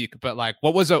next week, but like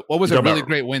what was a really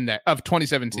great win of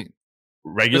 2017?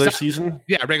 Regular season?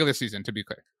 Yeah, regular season, to be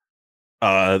clear.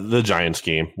 The Giants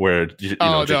game where the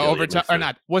overtime or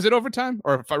not? Was it overtime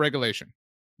or regulation?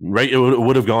 Right, it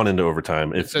would have gone into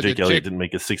overtime if Jake Elliott didn't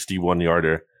make a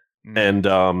 61-yarder and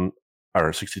or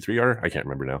 63-yarder. I can't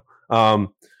remember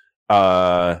now.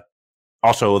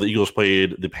 Also, the Eagles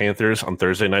played the Panthers on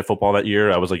Thursday Night Football that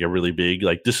year. I was like a really big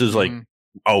like this is like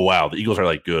oh wow, the Eagles are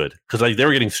like good because like they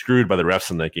were getting screwed by the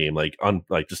refs in that game like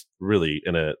just really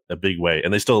in a big way,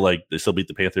 and they still beat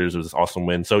the Panthers. It was this awesome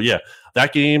win. So yeah,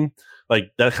 that game.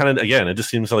 Like that kind of, again, it just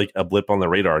seems like a blip on the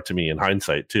radar to me in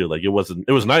hindsight too. Like it was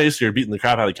nice. You're beating the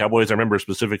crap out of the Cowboys. I remember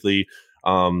specifically,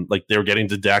 like they were getting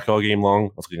to Dak all game long.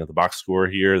 I was looking at the box score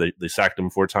here. They sacked him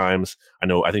 4 times.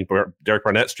 I think Derek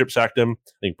Barnett strip sacked him.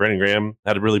 I think Brandon Graham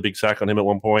had a really big sack on him at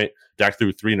one point. Dak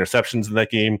threw 3 interceptions in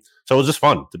that game. So it was just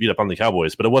fun to beat up on the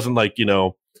Cowboys, but it wasn't like,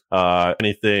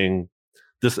 anything.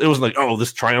 It wasn't like, oh,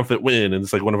 this triumphant win. And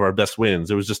it's like one of our best wins.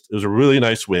 It was a really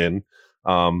nice win.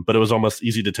 But it was almost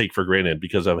easy to take for granted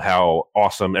because of how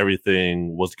awesome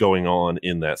everything was going on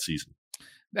in that season.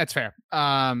 That's fair.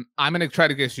 I'm going to try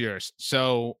to guess yours.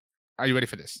 So are you ready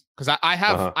for this? Because I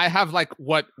have like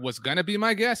what was going to be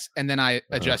my guess, and then I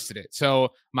adjusted it. So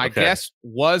my guess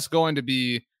was going to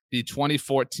be the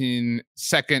 2014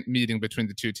 second meeting between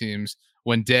the two teams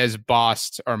when Dez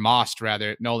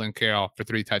mossed Nolan Carroll for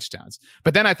 3 touchdowns.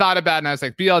 But then I thought about it and I was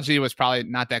like, BLG was probably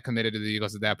not that committed to the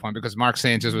Eagles at that point because Mark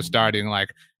Sanchez was starting.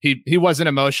 Like he wasn't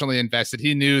emotionally invested.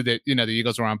 He knew that, the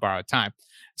Eagles were on borrowed time.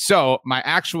 So my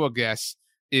actual guess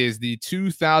is the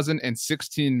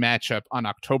 2016 matchup on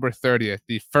October 30th,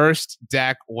 the first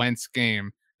Dak Wentz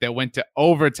game that went to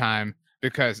overtime,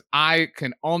 because I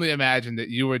can only imagine that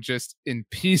you were just in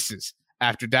pieces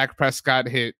after Dak Prescott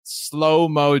hit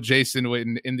slow-mo Jason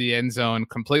Witten in the end zone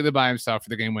completely by himself for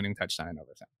the game-winning touchdown in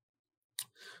overtime.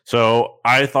 So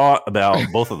I thought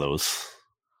about both of those.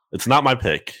 It's not my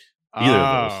pick, either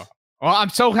of those. Well, I'm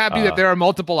so happy that there are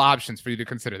multiple options for you to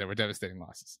consider that were devastating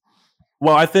losses.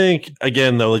 Well, I think,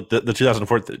 again, though, like the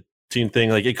 2014 thing,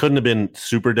 like it couldn't have been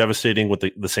super devastating with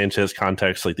the Sanchez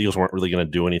context. Like the Eagles weren't really going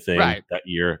to do anything that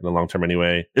year in the long term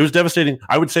anyway. It was devastating.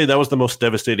 I would say that was the most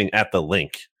devastating at the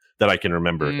link that I can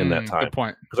remember in that time. Good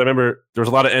point. Because I remember there was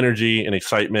a lot of energy and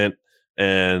excitement,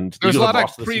 and there's a lot of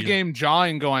pregame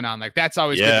jawing going on. Like that's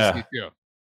always good to see too.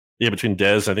 Yeah, between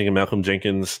Dez, I think, and Malcolm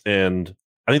Jenkins, and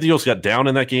I think the Eagles got down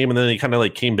in that game, and then they kind of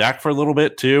like came back for a little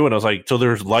bit too. And I was like, so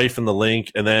there's life in the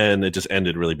link, and then it just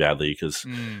ended really badly because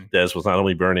Dez was not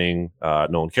only burning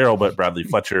Nolan Carroll, but Bradley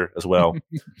Fletcher as well.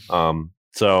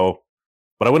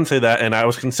 But I wouldn't say that. And I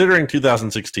was considering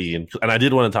 2016, and I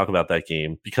did want to talk about that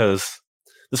game because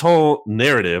this whole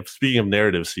narrative, speaking of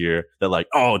narratives here, that like,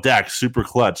 oh, Dak, super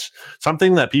clutch.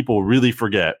 Something that people really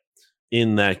forget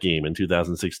in that game in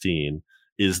 2016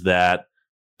 is that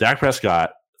Dak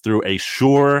Prescott threw a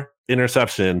sure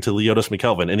interception to Leotis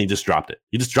McKelvin, and he just dropped it.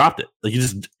 He just dropped it. Like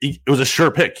it was a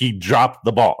sure pick. He dropped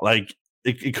the ball. Like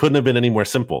it couldn't have been any more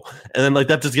simple. And then like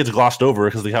that just gets glossed over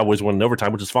because the Cowboys won in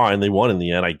overtime, which is fine. They won in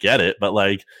the end. I get it, but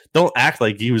like don't act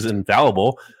like he was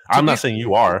infallible. I'm not saying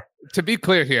you are. To be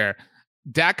clear here,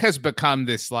 Dak has become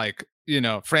this like,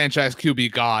 franchise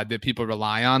QB god that people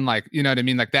rely on. Like, you know what I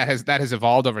mean? Like that has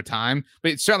evolved over time,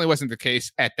 but it certainly wasn't the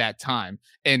case at that time.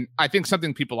 And I think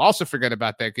something people also forget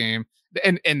about that game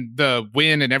and the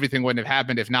win and everything wouldn't have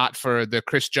happened if not for the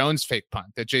Chris Jones fake punt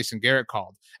that Jason Garrett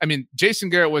called. I mean, Jason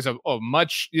Garrett was a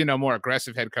much, more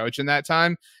aggressive head coach in that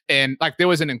time. And like there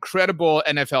was an incredible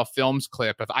NFL Films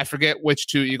clip of, I forget which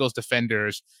 2 Eagles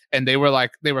defenders. And they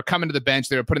were coming to the bench.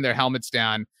 They were putting their helmets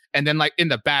down. And then like in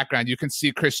the background, you can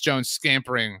see Chris Jones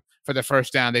scampering for the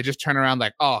first down. They just turn around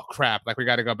like, oh crap, like we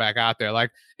got to go back out there. Like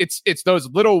it's those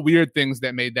little weird things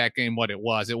that made that game what it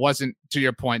was. It wasn't, to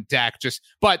your point, Dak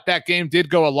but that game did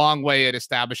go a long way at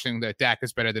establishing that Dak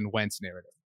is better than Wentz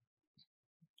narrative.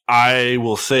 I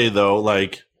will say though,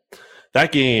 like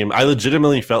that game, I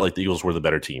legitimately felt like the Eagles were the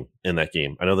better team in that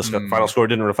game. I know the final score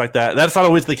didn't reflect that. That's not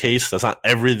always the case. That's not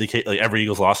every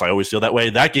Eagles loss. I always feel that way.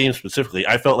 That game specifically,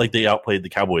 I felt like they outplayed the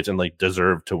Cowboys and like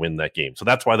deserved to win that game. So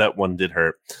that's why that one did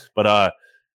hurt. But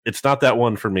it's not that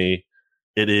one for me.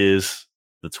 It is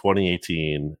the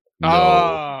 2018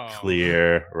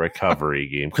 clear recovery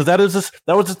game, because that was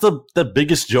just the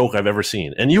biggest joke I've ever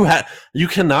seen. And you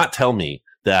cannot tell me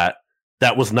that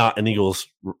was not an Eagles,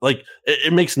 like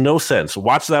it makes no sense.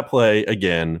 Watch that play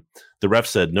again. The ref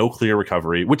said no clear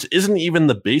recovery, which isn't even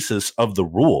the basis of the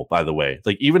rule, by the way.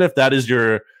 Like even if that is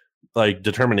your like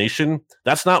determination,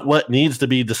 that's not what needs to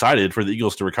be decided for the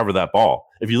Eagles to recover that ball.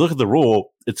 If you look at the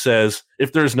rule, it says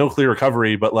if there's no clear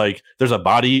recovery, but like there's a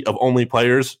body of only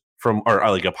players from, or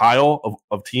like a pile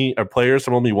of team or players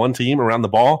from only one team around the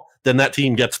ball, then that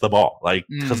team gets the ball. Like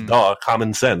because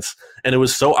common sense. And it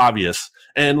was so obvious.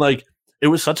 And like, it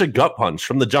was such a gut punch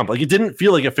from the jump. Like it didn't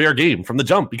feel like a fair game from the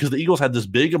jump because the Eagles had this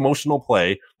big emotional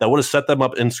play that would have set them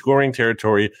up in scoring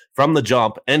territory from the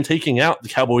jump and taking out the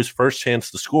Cowboys' first chance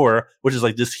to score, which is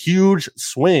like this huge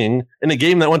swing in a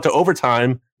game that went to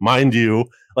overtime, mind you.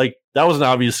 Like that was an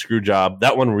obvious screw job.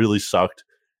 That one really sucked.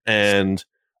 And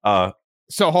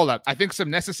so hold up. I think some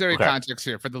necessary context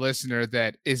here for the listener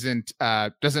that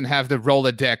doesn't have the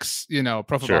Rolodex,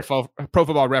 Pro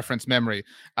Football Reference memory.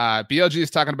 BLG is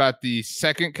talking about the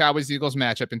second Cowboys-Eagles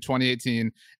matchup in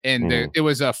 2018, and it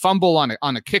was a fumble on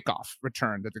a kickoff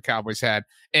return that the Cowboys had.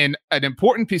 And an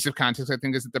important piece of context, I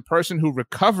think, is that the person who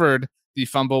recovered the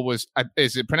fumble was,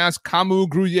 is it pronounced Camus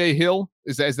Grugier Hill?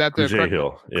 Is that the Grugier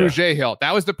Hill? Yeah. Grugier Hill.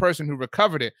 That was the person who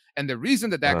recovered it. And the reason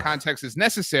that context is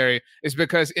necessary is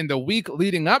because in the week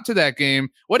leading up to that game,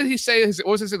 what did he say? What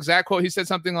was his exact quote? He said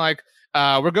something like,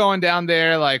 we're going down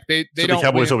there. Like they don't. The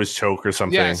Cowboys always choke or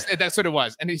something. Yes, that's what it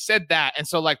was. And he said that. And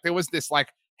so like there was this like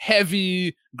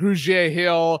heavy Grugier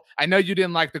Hill. I know you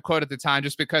didn't like the quote at the time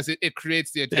just because it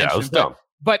creates the attention. Yeah, it was dumb.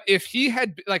 But if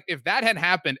if that had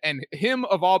happened and him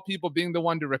of all people being the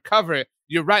one to recover it,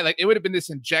 you're right. Like it would have been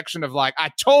this injection of like, I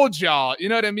told y'all, you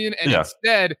know what I mean? And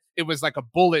instead it was like a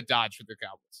bullet dodge for the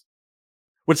Cowboys.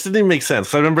 Which didn't even make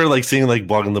sense. I remember like seeing like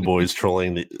Blogging the Boys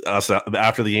trolling us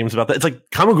after the games about that. It's like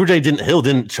Kamagurje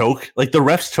didn't choke. Like the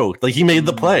refs choked. Like he made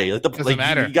the play. Like Doesn't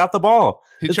matter. He got the ball.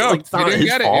 He choked. He didn't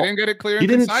get it. He didn't get it clear and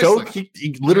He concisely. didn't choke.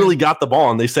 He literally got the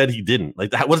ball, and they said he didn't.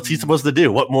 Like what's he supposed to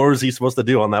do? What more is he supposed to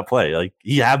do on that play? Like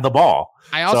he had the ball.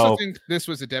 I also think this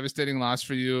was a devastating loss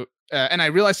for you. And I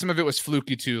realized some of it was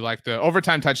fluky too. Like the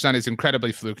overtime touchdown is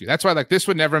incredibly fluky. That's why like this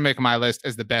would never make my list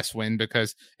as the best win,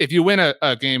 because if you win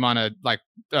a game on a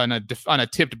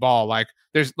tipped ball, like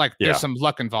there's some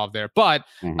luck involved there. But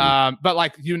but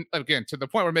like you again, to the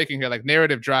point we're making here, like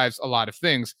narrative drives a lot of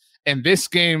things. And this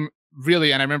game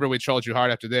really, and I remember we trolled you hard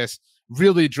after this,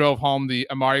 really drove home the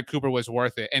Amari Cooper was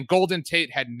worth it. And Golden Tate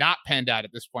had not panned out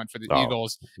at this point for the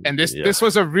Eagles. And this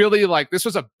was a really this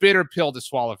was a bitter pill to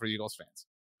swallow for Eagles fans.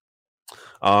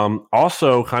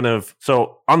 Also kind of,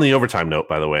 so on the overtime note,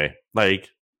 by the way, like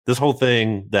this whole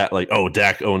thing that like, oh,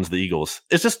 Dak owns the Eagles,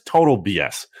 it's just total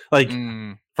BS. Like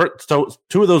so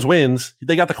 2 of those wins,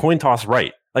 they got the coin toss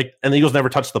right. Like, and the Eagles never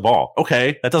touched the ball.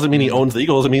 Okay. That doesn't mean he owns the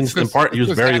Eagles. It means in part he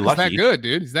was very lucky. He's that good,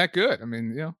 dude. He's that good. I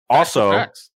mean, also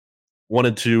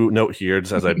wanted to note here,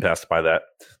 just as I passed by that,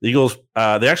 the Eagles,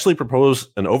 they actually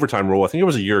proposed an overtime rule. I think it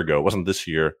was a year ago. It wasn't this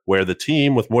year, where the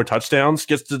team with more touchdowns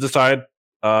gets to decide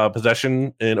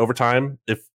possession in overtime,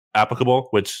 if applicable,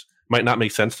 which might not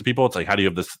make sense to people. It's like, how do you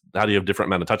have different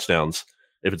amount of touchdowns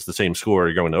if it's the same score,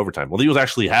 you're going to overtime? Well, the Eagles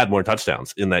actually had more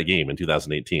touchdowns in that game in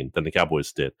 2018 than the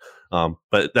Cowboys did.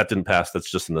 But that didn't pass.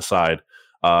 That's just an aside.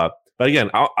 But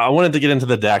again, I wanted to get into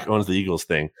the Dak owns the Eagles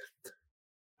thing.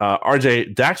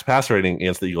 RJ, Dak's passer rating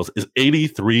against the Eagles is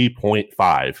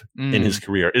 83.5 in his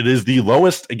career. It is the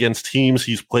lowest against teams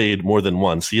he's played more than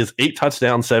once. He has 8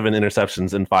 touchdowns, 7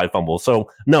 interceptions, and 5 fumbles.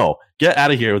 So, no, get out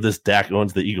of here with this Dak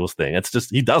owns the Eagles thing. It's just,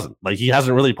 he doesn't. Like, he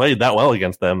hasn't really played that well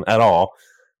against them at all.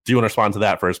 Do you want to respond to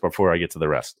that first before I get to the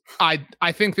rest? I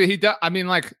think that he does. I mean,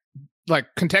 like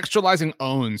contextualizing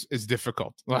owns is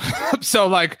difficult. So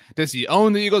like, does he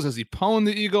own the Eagles? Does he pwn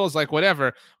the Eagles? Like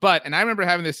whatever. But, and I remember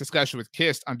having this discussion with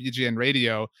Kist on BGN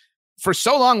Radio. For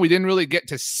so long, we didn't really get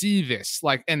to see this.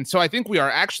 Like, and so I think we are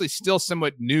actually still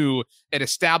somewhat new at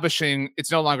establishing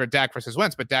it's no longer Dak versus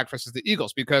Wentz, but Dak versus the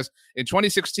Eagles, because in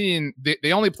 2016,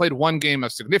 they only played one game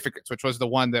of significance, which was the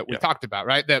one that we talked about,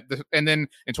 right? And then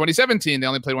in 2017, they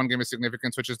only played one game of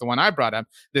significance, which is the one I brought up.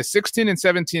 The 16 and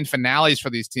 17 finales for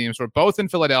these teams were both in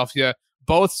Philadelphia,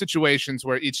 both situations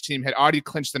where each team had already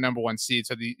clinched the number 1 seed.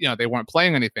 So they weren't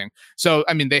playing anything. So,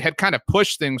 I mean, they had kind of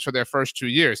pushed things for their first 2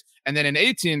 years. And then in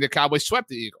 18, the Cowboys swept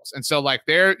the Eagles. And so like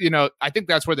I think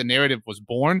that's where the narrative was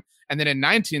born. And then in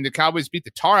 19, the Cowboys beat the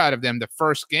tar out of them the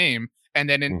first game. And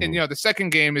then in the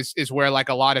second game is where like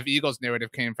a lot of Eagles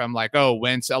narrative came from, like, oh,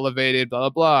 Wentz elevated, blah,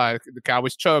 blah, blah. The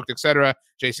Cowboys choked, etc.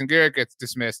 Jason Garrett gets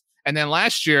dismissed. And then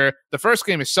last year, the first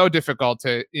game is so difficult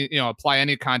to apply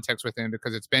any context with him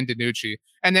because it's Ben DiNucci.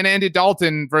 And then Andy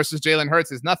Dalton versus Jalen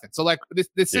Hurts is nothing. So like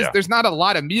this is there's not a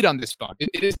lot of meat on this bone.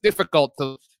 It is difficult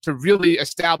to really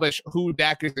establish who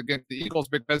Dak is against the Eagles,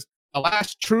 because the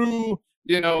last true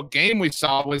game we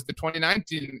saw was the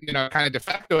 2019, kind of de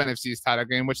facto NFC East title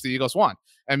game, which the Eagles won.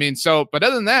 I mean, but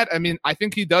other than that, I mean, I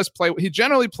think he does play. He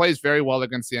generally plays very well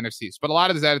against the NFC East, but a lot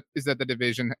of that is that the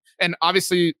division, and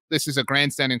obviously this is a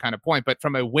grandstanding kind of point, but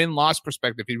from a win-loss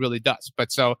perspective, he really does.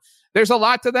 But so there's a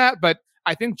lot to that, but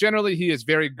I think generally he is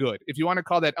very good. If you want to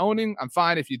call that owning, I'm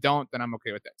fine. If you don't, then I'm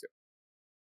okay with that too.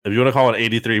 If you want to call it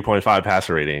 83.5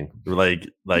 passer rating, like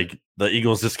the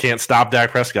Eagles just can't stop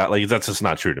Dak Prescott, like that's just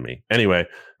not true to me. Anyway,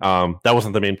 that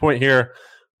wasn't the main point here.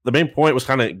 The main point was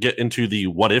kind of get into the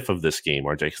what if of this game,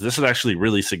 RJ, because this is actually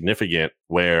really significant,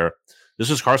 where this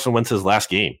is Carson Wentz's last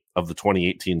game of the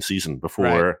 2018 season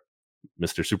before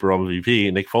Mr. Super Bowl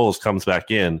MVP Nick Foles comes back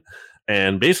in.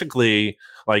 And basically,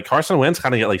 like, Carson Wentz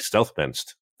kind of get like stealth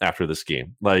benched after this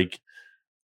game. Like,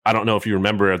 I don't know if you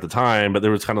remember at the time, but there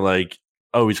was kind of like,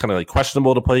 oh, he's kind of like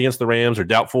questionable to play against the Rams or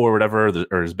doubtful or whatever,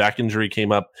 or his back injury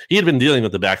came up. He had been dealing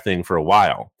with the back thing for a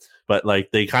while, but like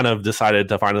they kind of decided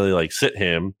to finally like sit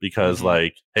him because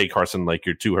like, hey, Carson, like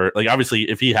you're too hurt. Like obviously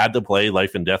if he had to play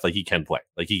life and death, like he can play,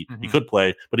 like he could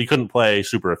play, but he couldn't play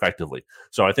super effectively.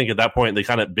 So I think at that point they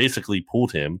kind of basically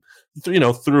pulled him,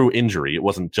 through injury. It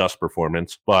wasn't just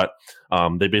performance, but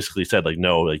they basically said like,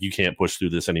 no, like you can't push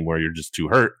through this anymore. You're just too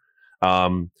hurt.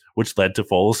 Which led to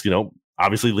Foles,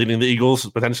 obviously leading the Eagles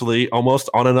potentially almost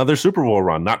on another Super Bowl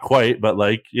run. Not quite, but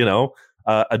like,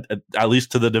 at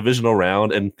least to the divisional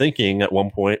round, and thinking at one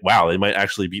point, wow, they might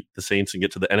actually beat the Saints and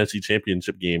get to the NFC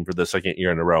Championship game for the second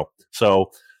year in a row.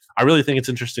 So I really think it's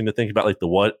interesting to think about like the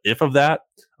what if of that.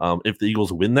 If the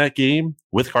Eagles win that game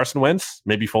with Carson Wentz,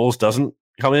 maybe Foles doesn't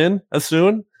come in as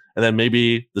soon, and then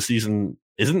maybe the season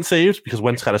isn't saved because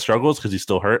Wentz kind of struggles because he's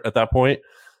still hurt at that point.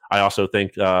 I also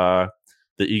think the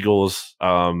Eagles,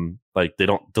 like they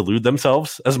don't delude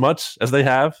themselves as much as they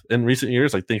have in recent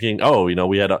years, like thinking, oh,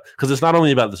 we had because it's not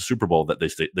only about the Super Bowl that they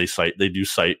do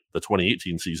cite the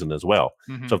 2018 season as well.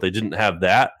 Mm-hmm. So if they didn't have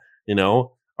that,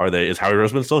 is Howie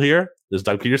Roseman still here? Is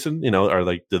Doug Peterson,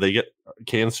 did they get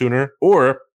canned sooner?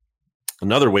 Or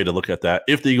another way to look at that,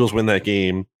 if the Eagles win that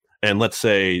game and let's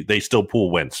say they still pull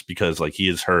Wentz because like he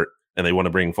is hurt and they want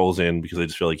to bring Foles in because they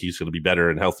just feel like he's going to be better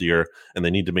and healthier and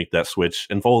they need to make that switch,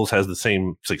 and Foles has the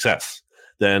same success,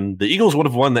 then the Eagles would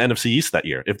have won the NFC East that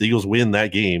year if the Eagles win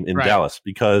that game in Dallas,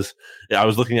 because I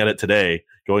was looking at it today,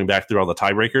 going back through all the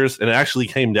tiebreakers, and it actually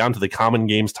came down to the common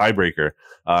games tiebreaker.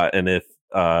 And if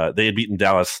they had beaten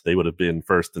Dallas, they would have been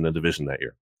first in the division that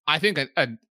year. I think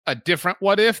a different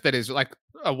what if that is like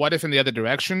a what if in the other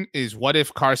direction is what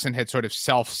if Carson had sort of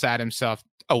self-sat himself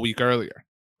a week earlier,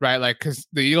 right? Like, because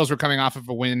the Eagles were coming off of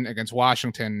a win against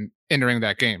Washington entering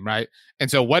that game, right?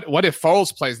 And so what if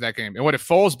Foles plays that game? And what if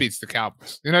Foles beats the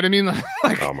Cowboys? You know what I mean?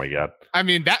 Like, oh my God. I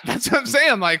mean, that's what I'm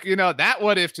saying. Like, that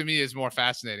what if to me is more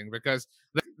fascinating because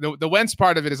the Wentz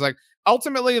part of it is like,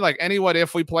 ultimately, like any what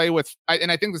if we play with,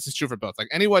 and I think this is true for both, like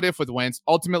any what if with Wentz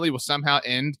ultimately will somehow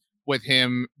end with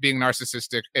him being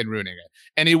narcissistic and ruining it.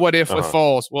 Any what if with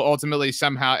Foles will ultimately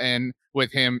somehow end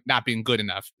with him not being good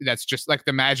enough. That's just like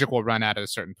the magic will run out at a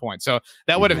certain point. So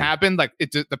that would have happened. Like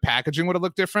the packaging would have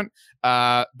looked different.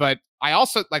 But I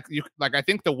also I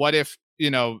think the what if,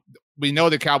 we know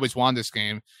the Cowboys won this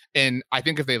game. And I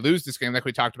think if they lose this game, like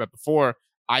we talked about before,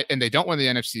 and they don't win the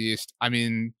NFC East, I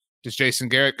mean, does Jason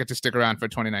Garrett get to stick around for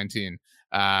 2019?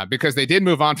 Because they did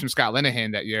move on from Scott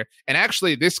Linehan that year. And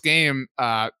actually this game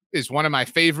is one of my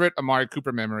favorite Amari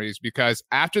Cooper memories because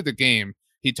after the game,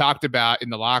 he talked about in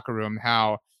the locker room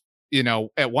how,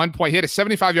 at one point he had a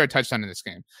 75-yard touchdown in this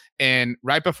game. And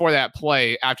right before that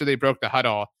play, after they broke the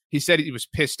huddle, he said he was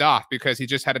pissed off because he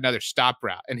just had another stop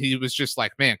route. And he was just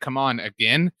like, man, come on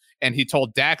again. And he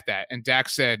told Dak that. And Dak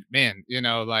said, man,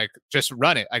 just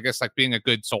run it. I guess like being a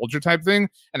good soldier type thing.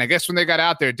 And I guess when they got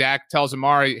out there, Dak tells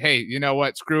Amari, hey, you know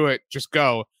what? Screw it. Just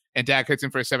go. And Dak hits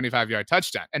him for a 75-yard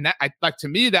touchdown. And that, to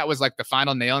me, that was like the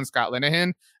final nail in Scott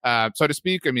Linehan, so to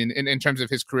speak. I mean, in terms of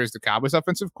his career as the Cowboys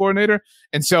offensive coordinator.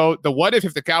 And so the what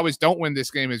if the Cowboys don't win this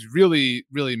game is really,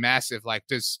 really massive. Like,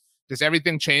 does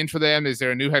everything change for them? Is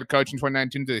there a new head coach in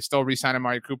 2019? Do they still re-sign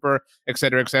Amari Cooper, et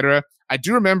cetera, et cetera? I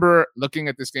do remember looking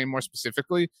at this game more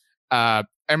specifically. I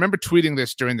remember tweeting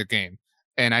this during the game.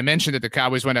 And I mentioned that the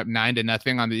Cowboys went up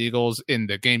 9-0 on the Eagles in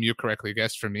the game you correctly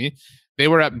guessed for me. They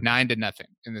were up 9-0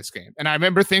 in this game. And I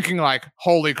remember thinking like,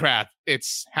 holy crap,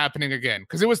 it's happening again.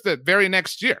 Because it was the very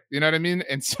next year. You know what I mean?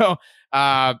 And so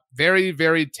very,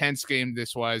 very tense game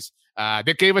this was.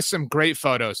 That gave us some great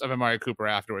photos of Amari Cooper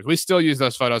afterwards. We still use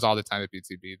those photos all the time at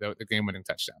BTB, the game-winning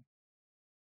touchdown.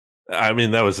 I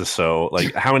mean, that was just so,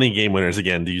 like, how many game winners,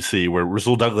 again, do you see where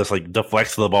Rasul Douglas, like,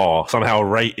 deflects the ball somehow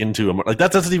right into him? Like,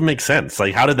 that doesn't even make sense.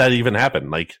 Like, how did that even happen?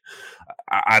 Like,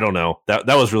 I don't know. That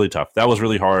was really tough. That was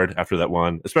really hard after that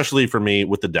one, especially for me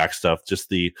with the Dak stuff, just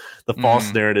the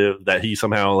false narrative that he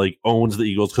somehow, like, owns the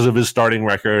Eagles because of his starting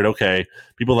record. Okay,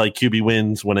 people like QB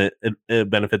wins when it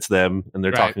benefits them and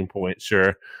their talking point,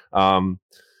 sure.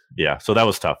 Yeah, so that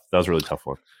was tough. That was a really tough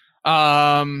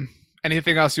one.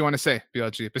 Anything else you want to say,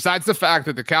 BLG, besides the fact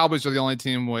that the Cowboys are the only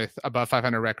team with above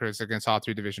 500 records against all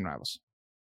three division rivals?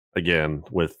 Again,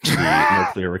 with the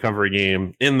nuclear recovery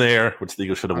game in there, which the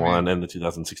Eagles should have won, and the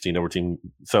 2016 overteam.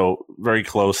 So very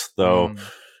close, though.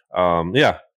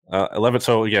 11.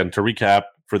 So again, to recap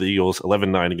for the Eagles,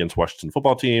 11-9 against Washington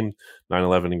football team,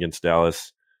 9-11 against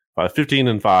Dallas,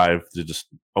 15-5 to just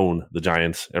own the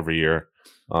Giants every year.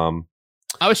 I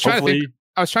was trying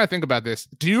to think about this.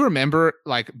 Do you remember,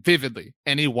 like, vividly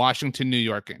any Washington New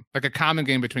York game, like a common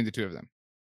game between the two of them?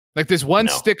 Like, does one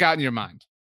stick out in your mind?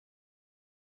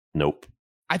 Nope.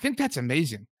 I think that's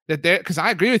amazing that because I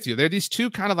agree with you. They're these two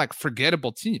kind of like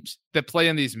forgettable teams that play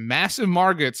in these massive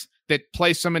markets that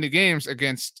play so many games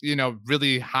against,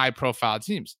 really high profile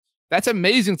teams. That's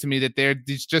amazing to me that they're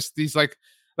these like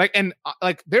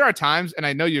there are times, and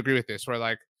I know you agree with this, where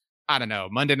like, I don't know,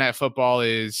 Monday Night Football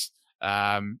is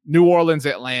New Orleans,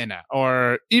 Atlanta,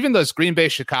 or even those Green Bay,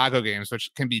 Chicago games, which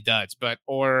can be duds,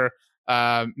 or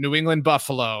New England,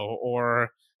 Buffalo, or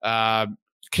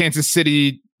Kansas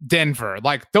City, Denver.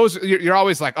 Like those, you're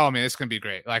always like, oh man, it's going to be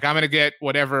great. Like I'm going to get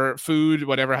whatever food,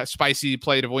 whatever spicy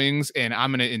plate of wings, and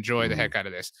I'm going to enjoy the heck out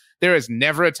of this. There is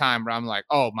never a time where I'm like,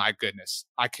 oh my goodness,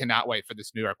 I cannot wait for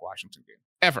this New York, Washington game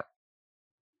ever.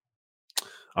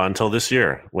 until this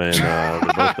year when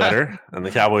they're both better and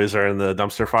the Cowboys are in the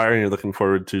dumpster fire and you're looking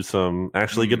forward to some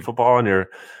actually good football and you're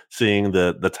seeing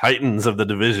the Titans of the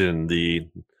division,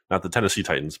 not the Tennessee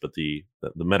Titans, but the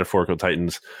metaphorical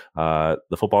Titans,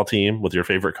 the football team with your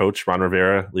favorite coach, Ron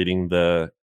Rivera, leading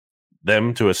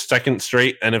them to a second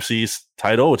straight NFC East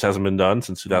title, which hasn't been done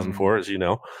since 2004, as you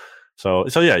know. So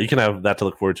yeah, you can have that to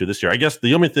look forward to this year. I guess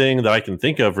the only thing that I can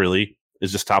think of really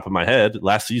is just top of my head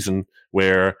last season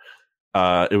where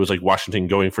it was like Washington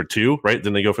going for 2, right?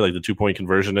 Then they go for like the 2-point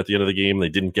conversion at the end of the game. They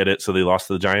didn't get it, so they lost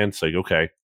to the Giants. Like, okay,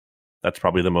 that's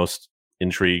probably the most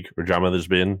intrigue or drama there's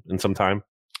been in some time.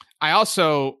 I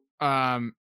also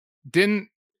didn't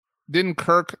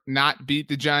Kirk not beat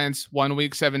the Giants 1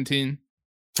 week 17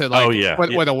 to like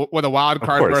with a wild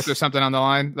card berth or something on the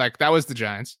line? Like that was the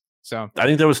Giants. So I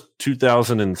think that was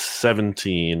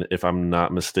 2017, if I'm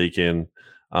not mistaken.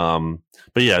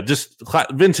 But yeah, just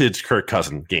vintage Kirk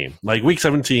Cousins game, like week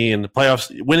 17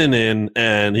 playoffs, winning in,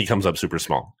 and he comes up super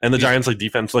small. And the Giants like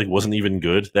defense like wasn't even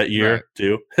good that year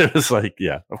too. It was like,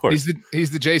 yeah, of course.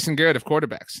 He's the Jason Garrett of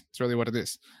quarterbacks. It's really what it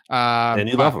is. And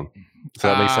you love him, so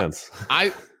that makes sense.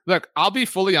 I'll be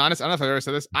fully honest. I don't know if I've ever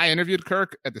said this. I interviewed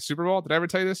Kirk at the Super Bowl. Did I ever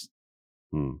tell you this?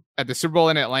 At the Super Bowl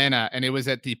in Atlanta, and it was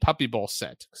at the Puppy Bowl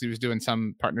set because he was doing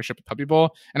some partnership with Puppy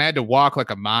Bowl, and I had to walk like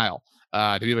a mile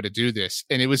to be able to do this,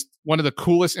 and it was one of the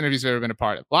coolest interviews I've ever been a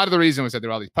part of. A lot of the reason was that there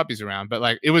were all these puppies around, but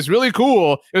like it was really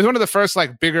cool. It was one of the first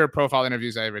like bigger profile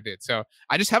interviews I ever did. So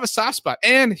I just have a soft spot,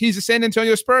 and he's a San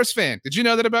Antonio Spurs fan. Did you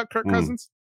know that about Kirk Cousins?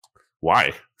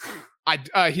 Why?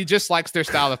 He just likes their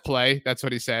style of play. That's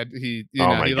what he said. He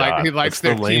likes That's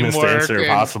their the lamest teamwork, answer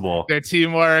possible. Their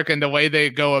teamwork and the way they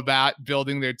go about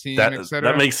building their team.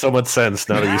 That makes so much sense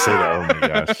now that you say that. Oh my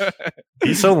gosh,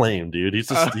 he's so lame, dude. He's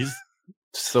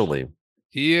so lame.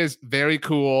 He is very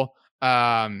cool.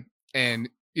 And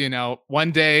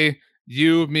one day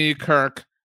you, me, Kirk,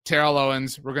 Terrell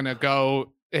Owens, we're gonna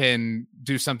go and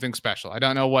do something special. I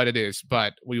don't know what it is,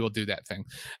 but we will do that thing.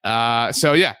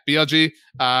 So yeah, BLG,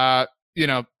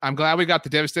 I'm glad we got the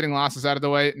devastating losses out of the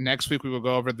way. Next week, we will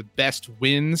go over the best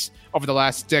wins over the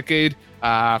last decade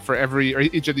for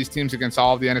each of these teams against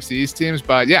all of the NFC East teams.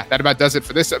 But yeah, that about does it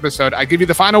for this episode. I give you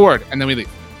the final word and then we leave.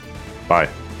 Bye.